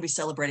gosh, we're going to be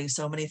celebrating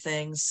so many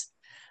things,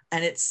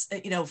 and it's,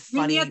 you know,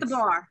 funny. Meet me at the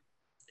bar.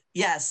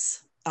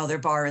 Yes. Oh, their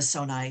bar is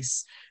so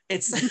nice.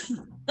 It's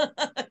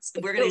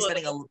we're going to be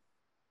spending a lot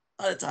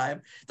of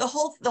time. The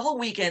whole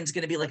weekend's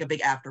going to be like a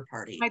big after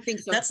party. I think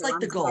so. That's like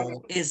the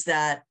goal is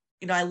that,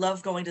 you know, I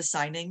love going to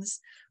signings,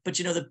 but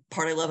you know, the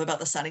part I love about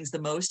the signings the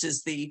most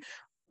is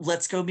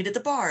let's go meet at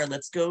the bar.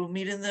 Let's go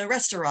meet in the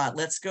restaurant.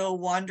 Let's go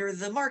wander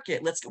the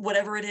market.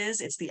 Whatever it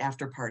is, it's the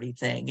after party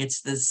thing.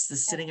 It's the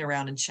sitting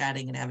around and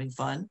chatting and having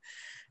fun.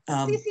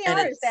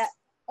 CCR is that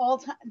all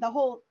time, the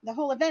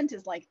whole event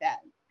is like that.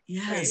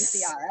 Yes.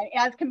 CCR,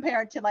 as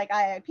compared to like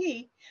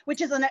IIP,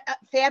 which is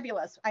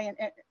fabulous. I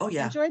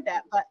enjoyed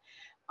that, but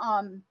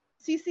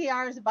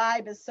CCR's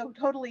vibe is so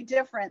totally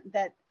different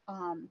that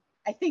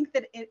I think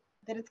that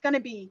it's going to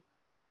be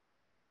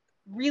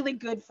really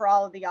good for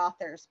all of the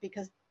authors,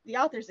 because the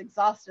authors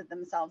exhausted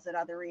themselves at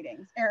other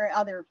readings or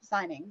other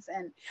signings,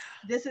 and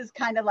this is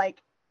kind of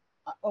like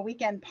a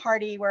weekend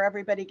party where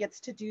everybody gets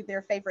to do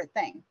their favorite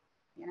thing,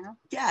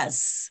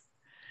 Yes,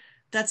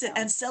 that's it.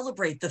 And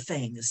celebrate the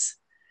things.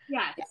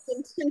 Yeah,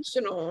 it's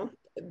intentional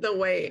the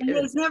way and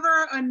there's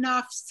never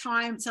enough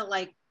time to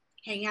like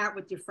hang out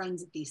with your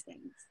friends at these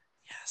things.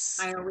 Yes,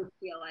 I always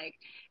feel like,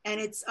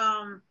 and it's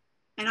and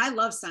I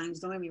love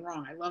signings, don't get me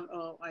wrong,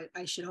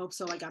 I should hope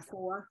so. I got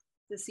 4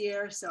 this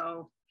year,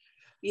 so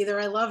either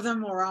I love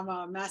them or I'm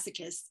a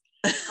masochist.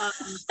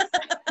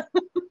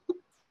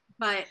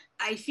 But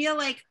I feel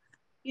like,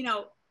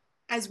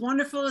 as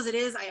wonderful as it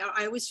is,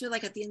 I always feel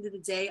like at the end of the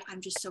day, I'm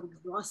just so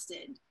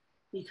exhausted,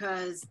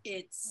 because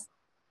it's,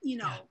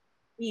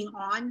 being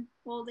on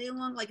all day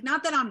long. Like,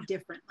 not that I'm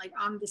different, like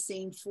I'm the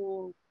same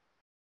fool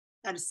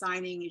at a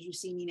signing as you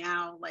see me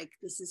now. Like,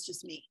 this is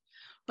just me.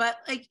 But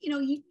like,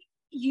 you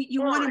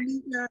want to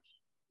meet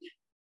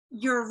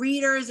your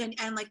readers, and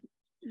like,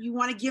 you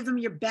want to give them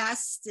your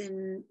best,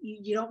 and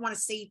you don't want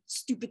to say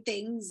stupid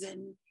things,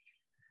 and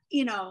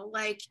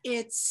like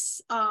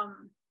it's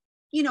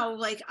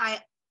like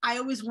I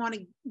always want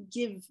to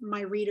give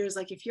my readers,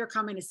 like, if you're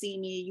coming to see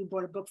me, you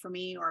bought a book for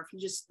me, or if you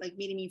just like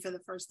meeting me for the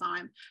first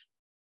time,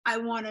 I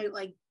want to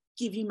like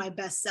give you my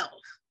best self.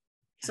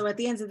 So at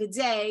the end of the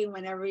day,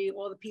 when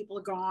all the people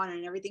are gone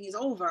and everything is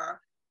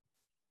over,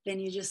 then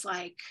you're just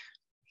like,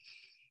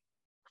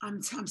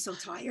 I'm so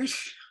tired.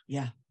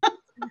 Yeah. I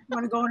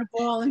want to go in a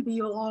ball and be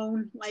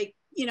alone. Like,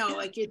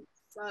 like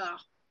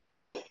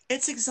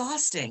it's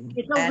exhausting.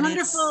 It's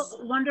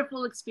a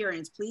wonderful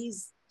experience.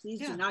 Please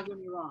do not get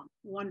me wrong.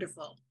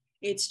 Wonderful.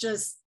 It's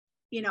just,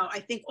 I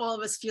think all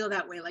of us feel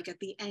that way. Like at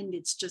the end,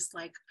 it's just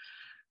like,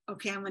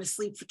 okay, I'm going to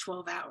sleep for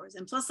 12 hours.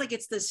 And plus, like,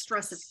 it's the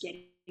stress of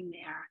getting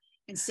there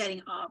and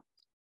setting up.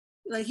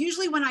 Like,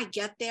 usually when I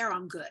get there,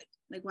 I'm good.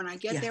 Like, when I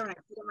get there and I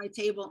sit at my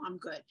table, I'm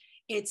good.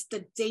 It's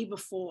the day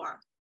before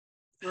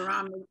where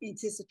I'm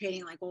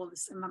anticipating like all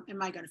this.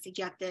 Am I going to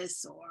forget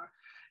this? Or,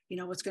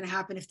 what's going to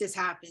happen if this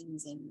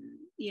happens? And,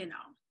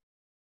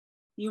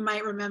 you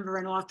might remember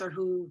an author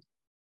who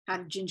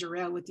had a ginger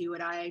ale with you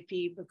at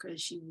IIP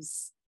because she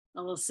was a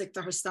little sick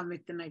to her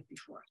stomach the night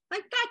before.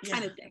 Like that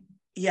kind of thing.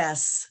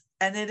 Yes.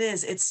 And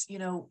it's,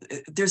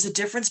 there's a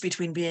difference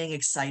between being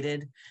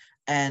excited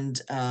and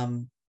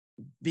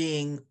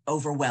being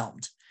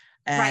overwhelmed.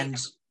 And,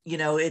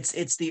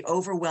 it's the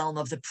overwhelm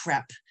of the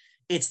prep.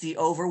 It's the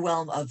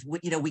overwhelm of, we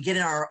get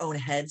in our own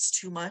heads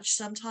too much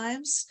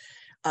sometimes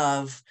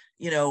of,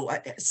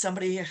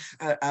 somebody,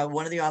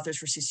 one of the authors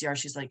for CCR,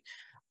 she's like,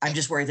 I'm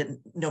just worried that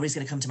nobody's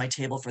going to come to my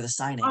table for the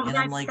signing. Oh, and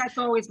I'm like, that's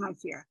always my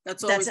fear.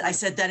 That's it. I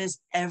said, that is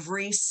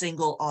every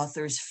single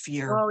author's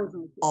fear.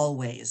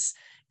 Always.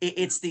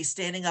 It's the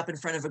standing up in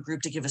front of a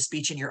group to give a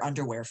speech in your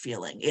underwear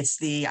feeling. It's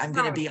the, I'm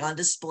going to be on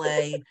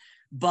display,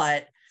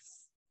 but,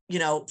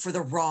 for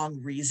the wrong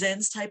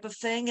reasons type of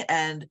thing.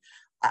 And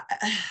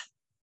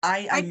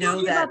I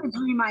know that about the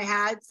dream I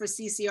had for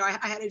CCR.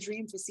 I had a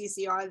dream for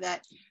CCR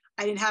that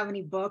I didn't have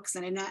any books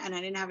and I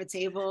didn't have a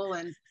table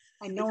and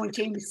no one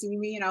came to see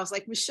me. And I was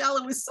like, Michelle,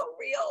 it was so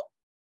real.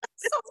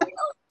 So real.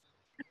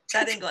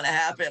 That ain't going to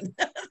happen.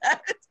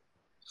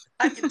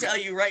 I can tell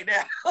you right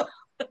now.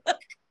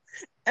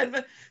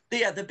 And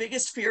the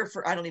biggest fear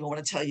for, I don't even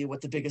want to tell you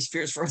what the biggest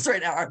fears for us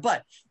right now are,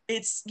 but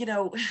it's,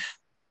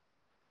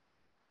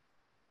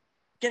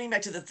 getting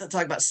back to the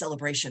talk about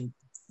celebration,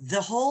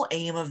 the whole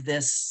aim of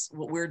this,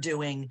 what we're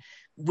doing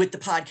with the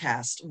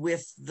podcast,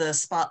 with the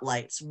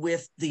spotlights,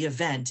 with the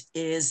event,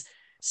 is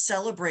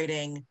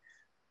celebrating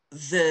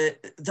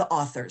the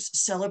authors,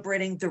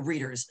 celebrating the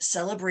readers,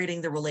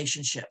 celebrating the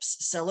relationships,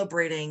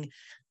 celebrating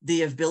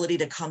the ability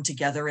to come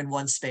together in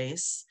one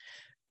space,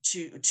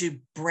 to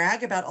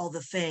brag about all the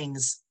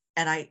things.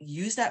 And I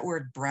use that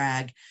word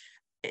brag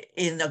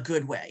in a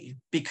good way,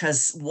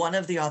 because one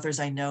of the authors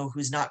I know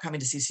who's not coming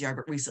to CCR,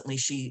 but recently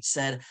she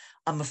said,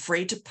 I'm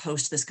afraid to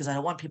post this because I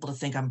don't want people to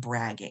think I'm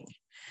bragging.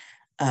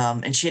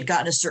 And she had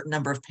gotten a certain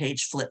number of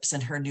page flips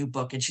in her new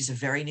book, and she's a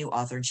very new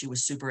author, and she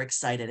was super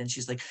excited. And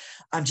she's like,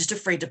 I'm just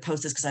afraid to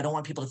post this because I don't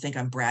want people to think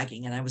I'm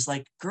bragging. And I was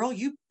like, girl,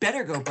 you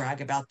better go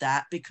brag about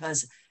that,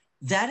 because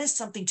that is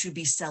something to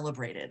be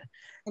celebrated.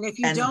 And if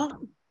you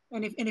don't,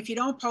 and if you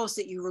don't post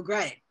it, you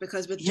regret it.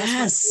 Because with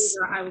just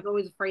I was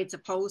always afraid to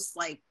post,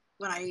 like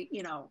when I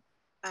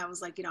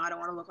was like, I don't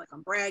want to look like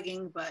I'm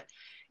bragging, but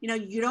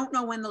you don't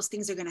know when those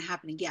things are going to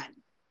happen again.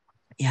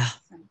 Yeah.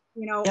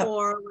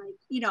 Or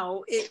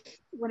like,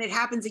 when it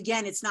happens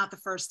again, it's not the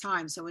first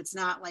time. So it's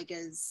not like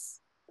as,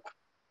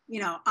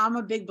 I'm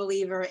a big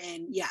believer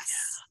in,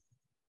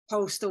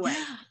 post away.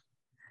 Yeah.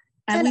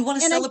 And we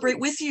want to celebrate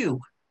with you.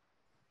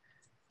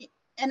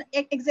 And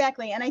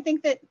exactly. And I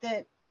think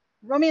that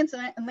Romance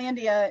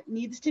Landia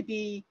needs to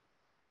be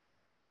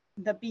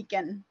the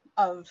beacon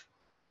of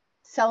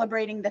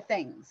celebrating the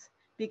things,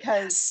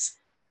 because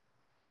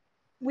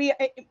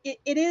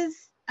it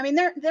is, I mean,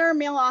 there are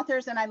male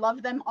authors and I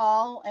love them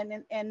all,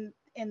 and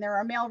there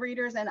are male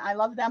readers and I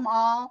love them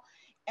all,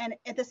 and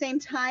at the same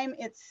time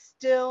it's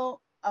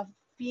still a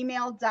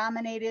female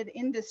dominated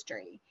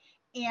industry,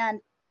 and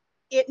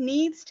it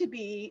needs to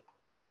be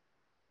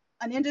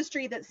an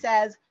industry that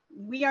says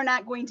we are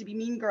not going to be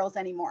mean girls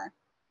anymore,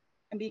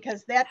 and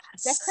because that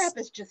crap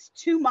is just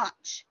too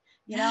much.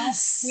 You know,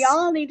 we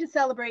all need to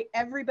celebrate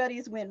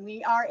everybody's win.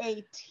 We are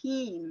a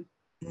team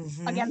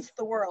against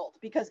the world,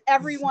 because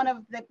every one of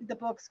the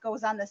books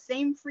goes on the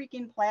same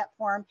freaking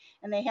platform,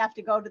 and they have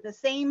to go to the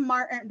same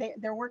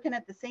they're working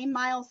at the same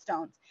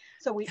milestones.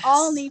 So we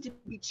all need to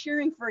be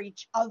cheering for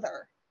each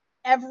other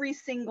every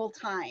single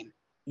time.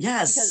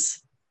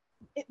 Yes.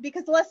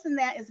 Because less than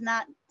that is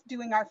not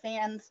doing our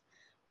fans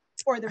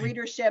or the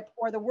readership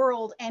or the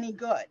world any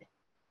good.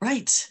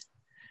 Right.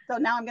 So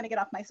now I'm going to get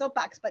off my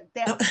soapbox, but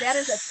that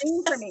is a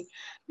thing for me,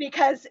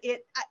 because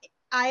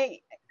I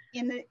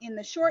in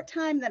the short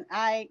time that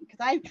because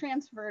I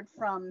transferred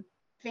from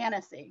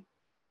fantasy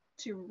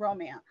to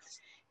romance,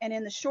 and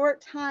in the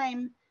short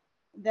time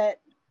that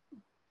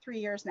 3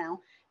 years now,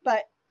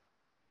 but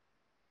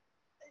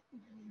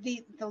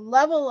the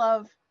level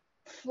of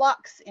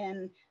flux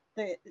in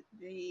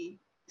the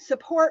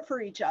support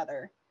for each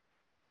other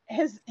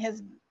has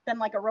been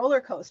like a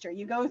roller coaster.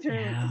 You go through.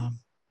 Yeah.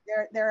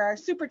 There are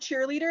super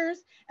cheerleaders,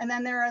 and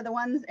then there are the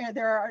ones.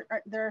 There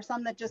are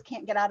some that just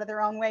can't get out of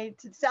their own way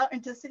to sell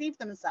and to deceive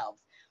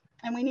themselves,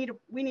 and we need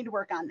to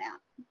work on that.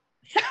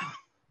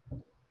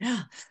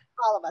 Yeah.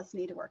 All of us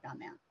need to work on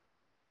that.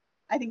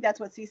 I think that's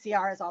what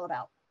CCR is all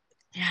about.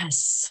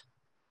 Yes.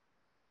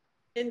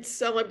 And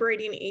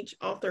celebrating each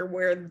author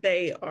where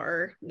they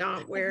are,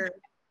 not where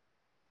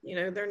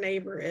their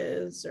neighbor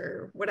is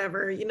or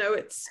whatever.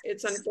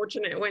 It's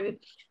unfortunate when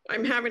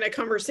I'm having a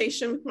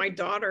conversation with my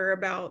daughter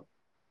about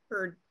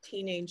her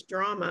teenage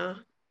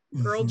drama,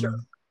 girl drama,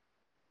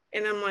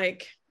 and I'm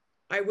like,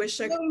 I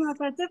wish I could. Not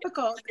that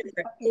difficult.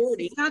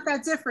 It's not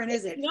that different,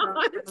 is it?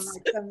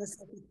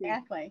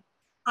 Exactly.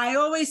 I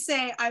always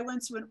say I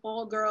went to an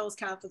all-girls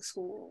Catholic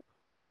school,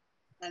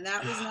 and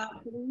that was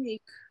not pretty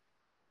weak.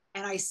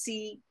 And I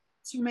see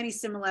too many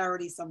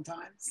similarities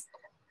sometimes.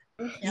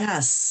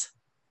 Yes.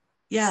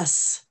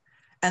 Yes.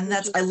 And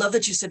I love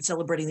that you said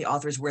celebrating the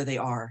authors where they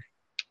are,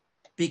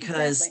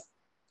 because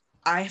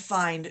I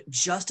find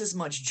just as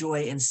much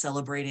joy in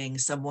celebrating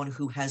someone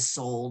who has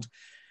sold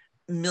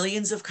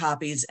millions of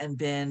copies and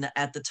been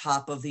at the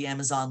top of the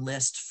Amazon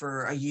list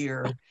for a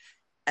year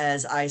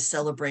as I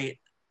celebrate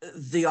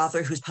the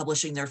author who's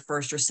publishing their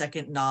first or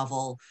second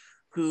novel,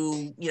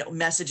 who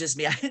messages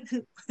me.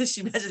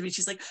 She messaged me.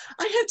 She's like,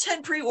 I have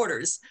 10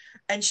 pre-orders,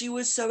 and she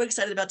was so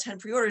excited about 10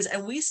 pre-orders,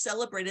 and we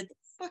celebrated the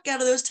fuck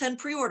out of those 10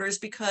 pre-orders,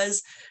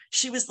 because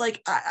she was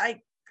like, I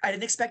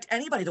didn't expect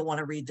anybody to want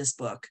to read this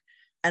book.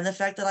 And the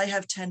fact that I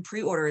have 10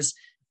 pre-orders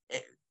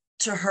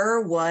to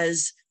her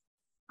was,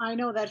 I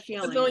know that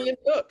feeling. 1 million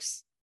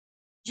books.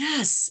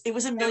 Yes, it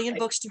was 1 million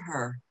books to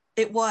her.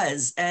 It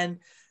was. And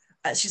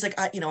she's like,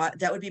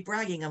 that would be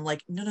bragging. I'm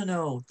like,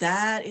 no,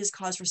 that is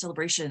cause for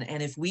celebration.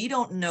 And if we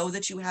don't know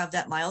that you have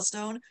that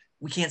milestone,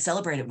 we can't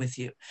celebrate it with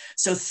you.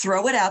 So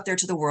throw it out there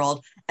to the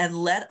world and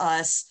let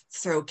us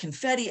throw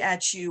confetti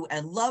at you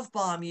and love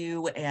bomb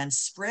you and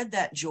spread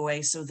that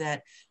joy, so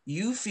that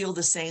you feel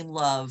the same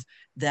love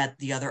that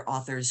the other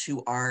authors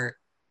who are,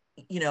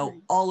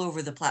 all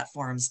over the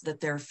platforms,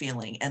 that they're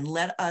feeling. And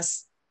let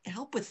us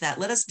help with that.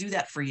 Let us do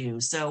that for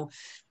you. So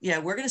yeah,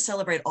 we're going to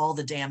celebrate all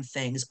the damn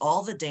things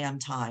all the damn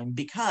time,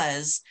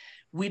 because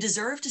we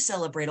deserve to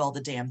celebrate all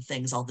the damn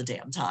things all the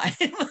damn time.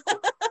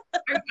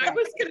 I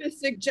was going to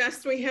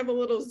suggest we have a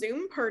little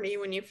Zoom party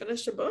when you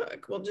finish a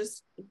book. We'll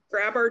just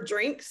grab our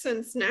drinks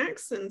and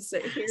snacks and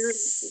sit here.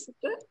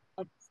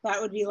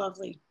 That would be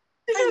lovely.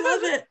 I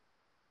love it.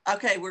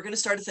 Okay, we're going to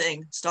start a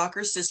thing.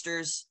 Stalker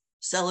Sisters,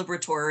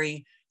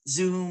 celebratory,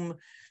 Zoom,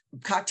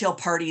 cocktail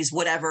parties,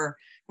 whatever.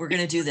 We're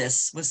going to do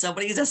this. When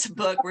somebody does a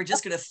book, we're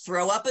just going to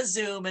throw up a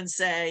Zoom and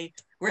say,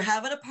 we're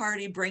having a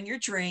party, bring your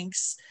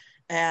drinks,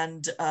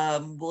 and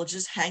we'll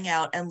just hang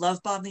out and love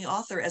bomb the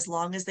author as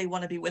long as they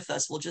want to be with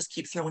us. We'll just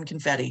keep throwing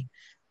confetti,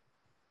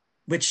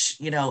 which,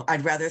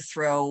 I'd rather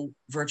throw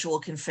virtual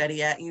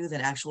confetti at you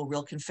than actual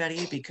real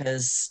confetti,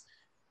 because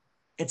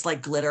it's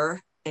like glitter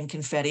and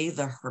confetti,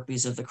 the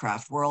herpes of the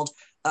craft world.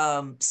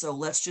 So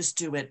let's just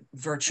do it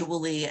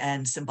virtually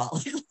and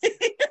symbolically.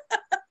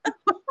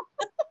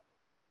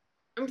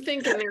 I'm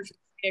thinking there's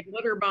a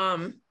glitter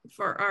bomb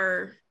for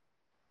our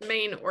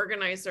main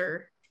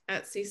organizer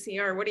at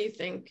CCR. What do you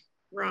think,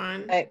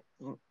 Ron?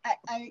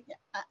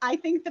 I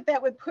think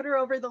that would put her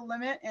over the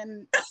limit,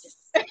 and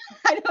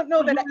I don't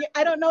know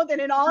that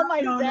in all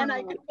my zen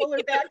I could pull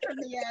her back from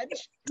the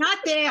edge.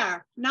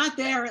 Not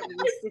there at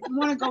least. If you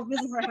want to go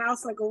visit her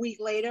house like a week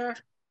later,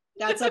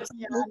 that's up to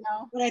you.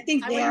 No. But I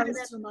think there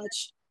is too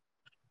much.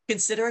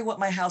 Considering what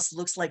my house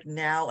looks like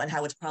now and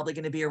how it's probably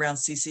going to be around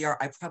CCR,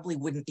 I probably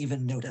wouldn't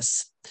even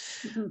notice.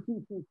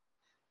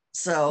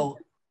 So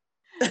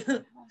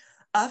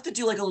I have to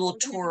do like a little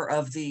tour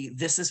of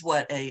this is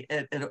what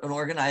an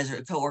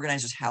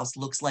co-organizer's house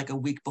looks like a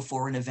week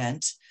before an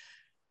event.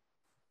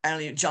 I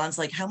don't know, John's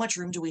like, how much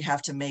room do we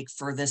have to make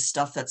for this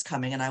stuff that's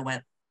coming? And I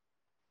went,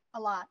 A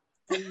lot.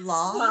 a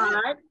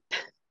lot.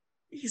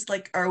 He's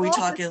like, are we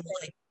talking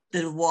like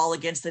the wall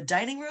against the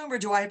dining room, or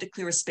do I have to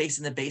clear a space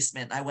in the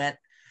basement? I went,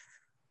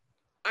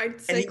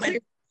 I'd say clear.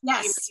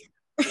 Yes.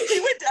 He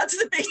went down to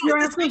the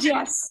basement.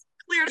 Yes.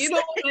 You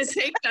don't want to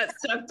take that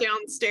stuff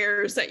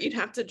downstairs that you'd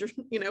have to,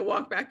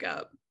 walk back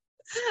up.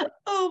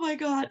 Oh my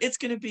God. It's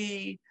going to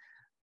be,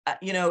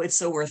 it's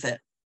so worth it.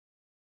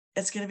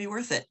 It's going to be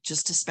worth it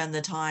just to spend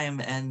the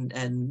time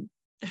and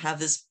have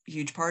this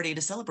huge party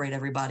to celebrate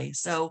everybody.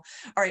 So,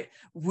 all right,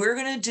 we're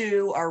going to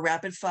do our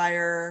rapid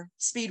fire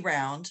speed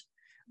round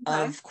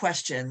of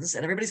questions,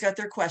 and everybody's got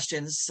their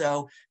questions.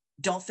 So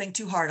don't think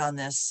too hard on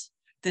this.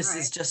 This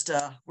is just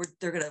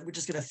we're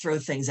just gonna throw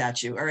things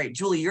at you. All right,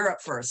 Julie, you're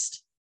up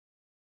first.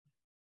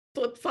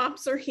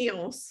 Flip-flops or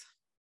heels?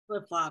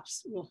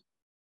 Flip-flops.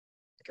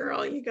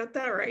 Girl, you got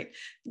that right.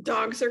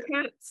 Dogs or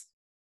cats?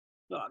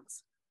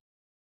 Dogs.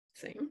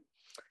 Same.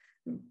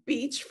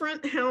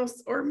 Beachfront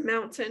house or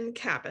mountain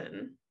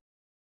cabin?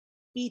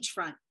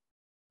 Beachfront.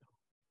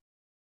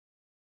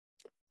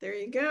 There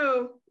you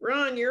go.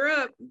 Ron, you're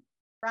up.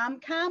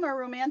 Rom-com or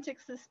romantic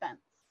suspense?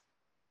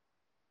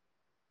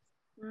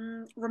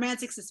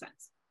 Romantic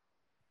suspense.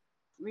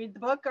 Read the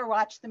book or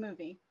watch the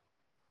movie?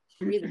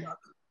 Read the book.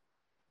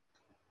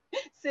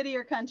 City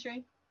or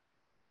country?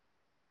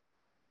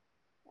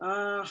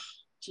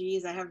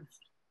 Geez,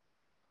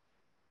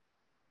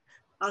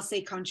 I'll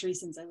say country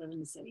since I live in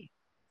the city.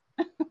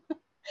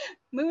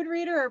 Mood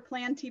reader or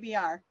plan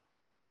TBR?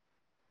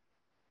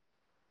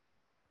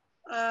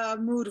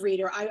 Mood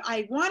reader.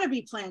 I want to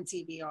be plan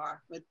TBR,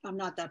 but I'm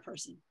not that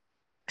person.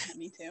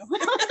 Me too.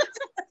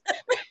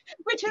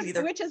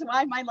 which is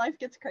why my life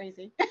gets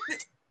crazy.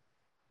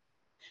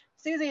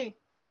 Susie.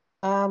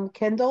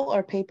 Kindle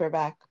or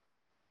paperback?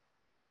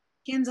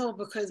 Kindle,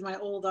 because my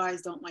old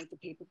eyes don't like the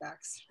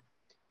paperbacks.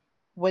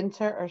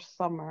 Winter or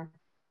summer?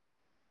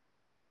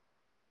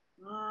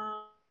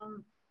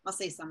 I'll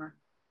say summer.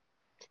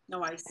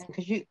 No ice.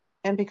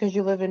 Because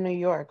you live in New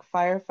York,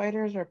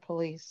 firefighters or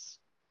police?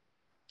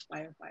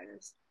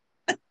 Firefighters.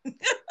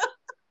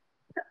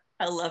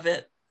 I love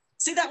it.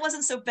 See, that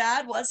wasn't so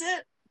bad, was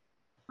it?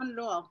 Not at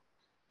all.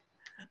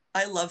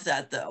 I love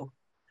that though.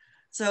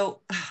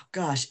 So,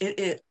 gosh,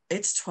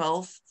 it's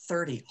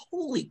 12:30.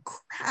 Holy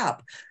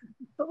crap!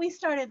 But we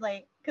started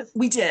late because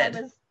we did.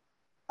 I was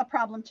a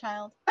problem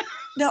child.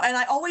 No, and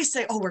I always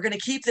say, "Oh, we're going to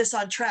keep this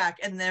on track,"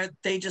 and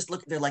they just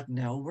look. They're like,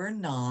 "No, we're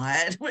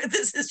not.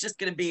 This is just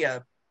going to be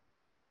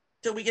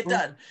till we get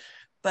done."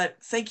 But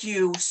thank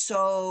you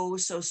so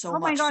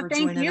much for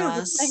joining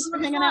us. Thanks for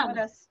hanging out with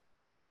us.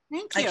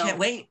 Thank you. I can't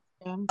wait.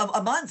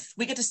 A month.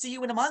 We get to see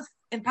you in a month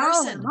in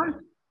person.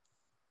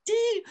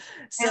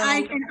 So,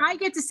 and I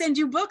get to send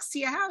you books to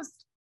your house.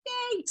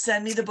 Yay!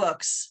 Send me the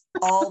books,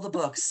 all the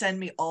books. Send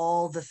me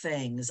all the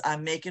things.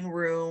 I'm making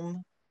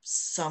room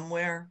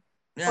somewhere.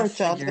 Or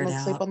John's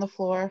gonna sleep on the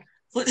floor.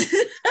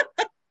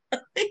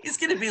 He's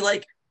gonna be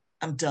like,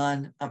 "I'm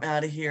done. I'm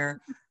out of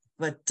here."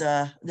 But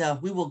no,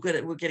 we're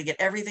gonna get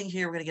everything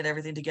here. We're gonna get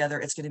everything together.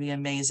 It's gonna be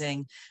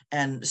amazing,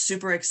 and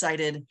super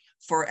excited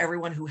for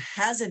everyone who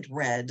hasn't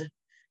read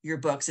your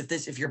books.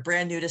 If you're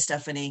brand new to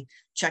Stephanie,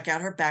 check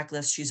out her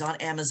backlist. She's on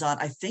Amazon.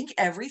 I think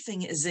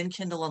everything is in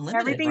Kindle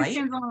Unlimited, everything's right?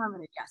 Kindle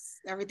Unlimited, yes.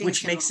 Everything,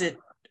 which makes it,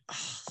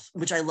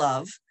 which I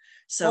love.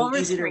 So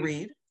easy to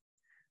read.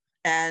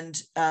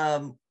 And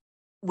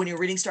when you're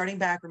reading starting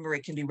back, remember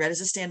it can be read as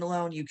a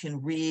standalone. You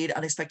can read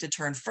Unexpected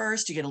Turn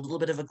first. You get a little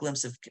bit of a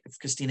glimpse of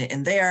Christina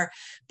in there,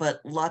 but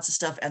lots of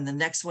stuff. And the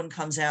next one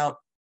comes out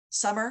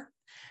summer,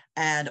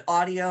 and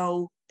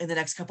audio in the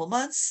next couple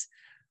months.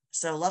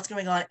 So lots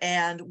going on,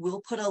 and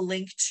we'll put a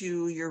link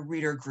to your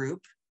reader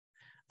group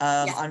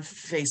on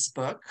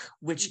Facebook,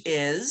 which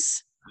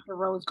is The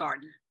Rose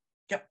Garden.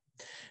 Yep.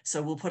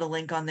 So we'll put a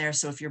link on there.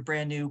 So if you're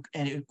brand new,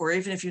 or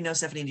even if you know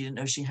Stephanie and you didn't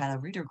know she had a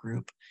reader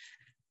group,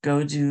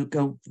 go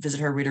visit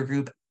her reader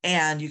group,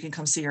 and you can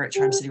come see her at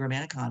Charm City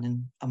Romanticon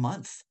in a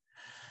month.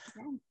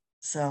 Okay.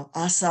 So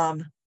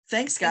awesome.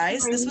 Thanks,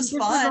 guys. This was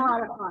fun. A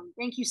lot of fun.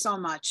 Thank you so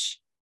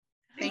much.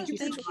 Thank you.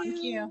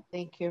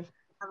 Thank you.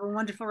 Have a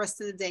wonderful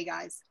rest of the day,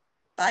 guys.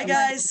 Bye,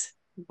 guys.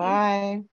 Bye.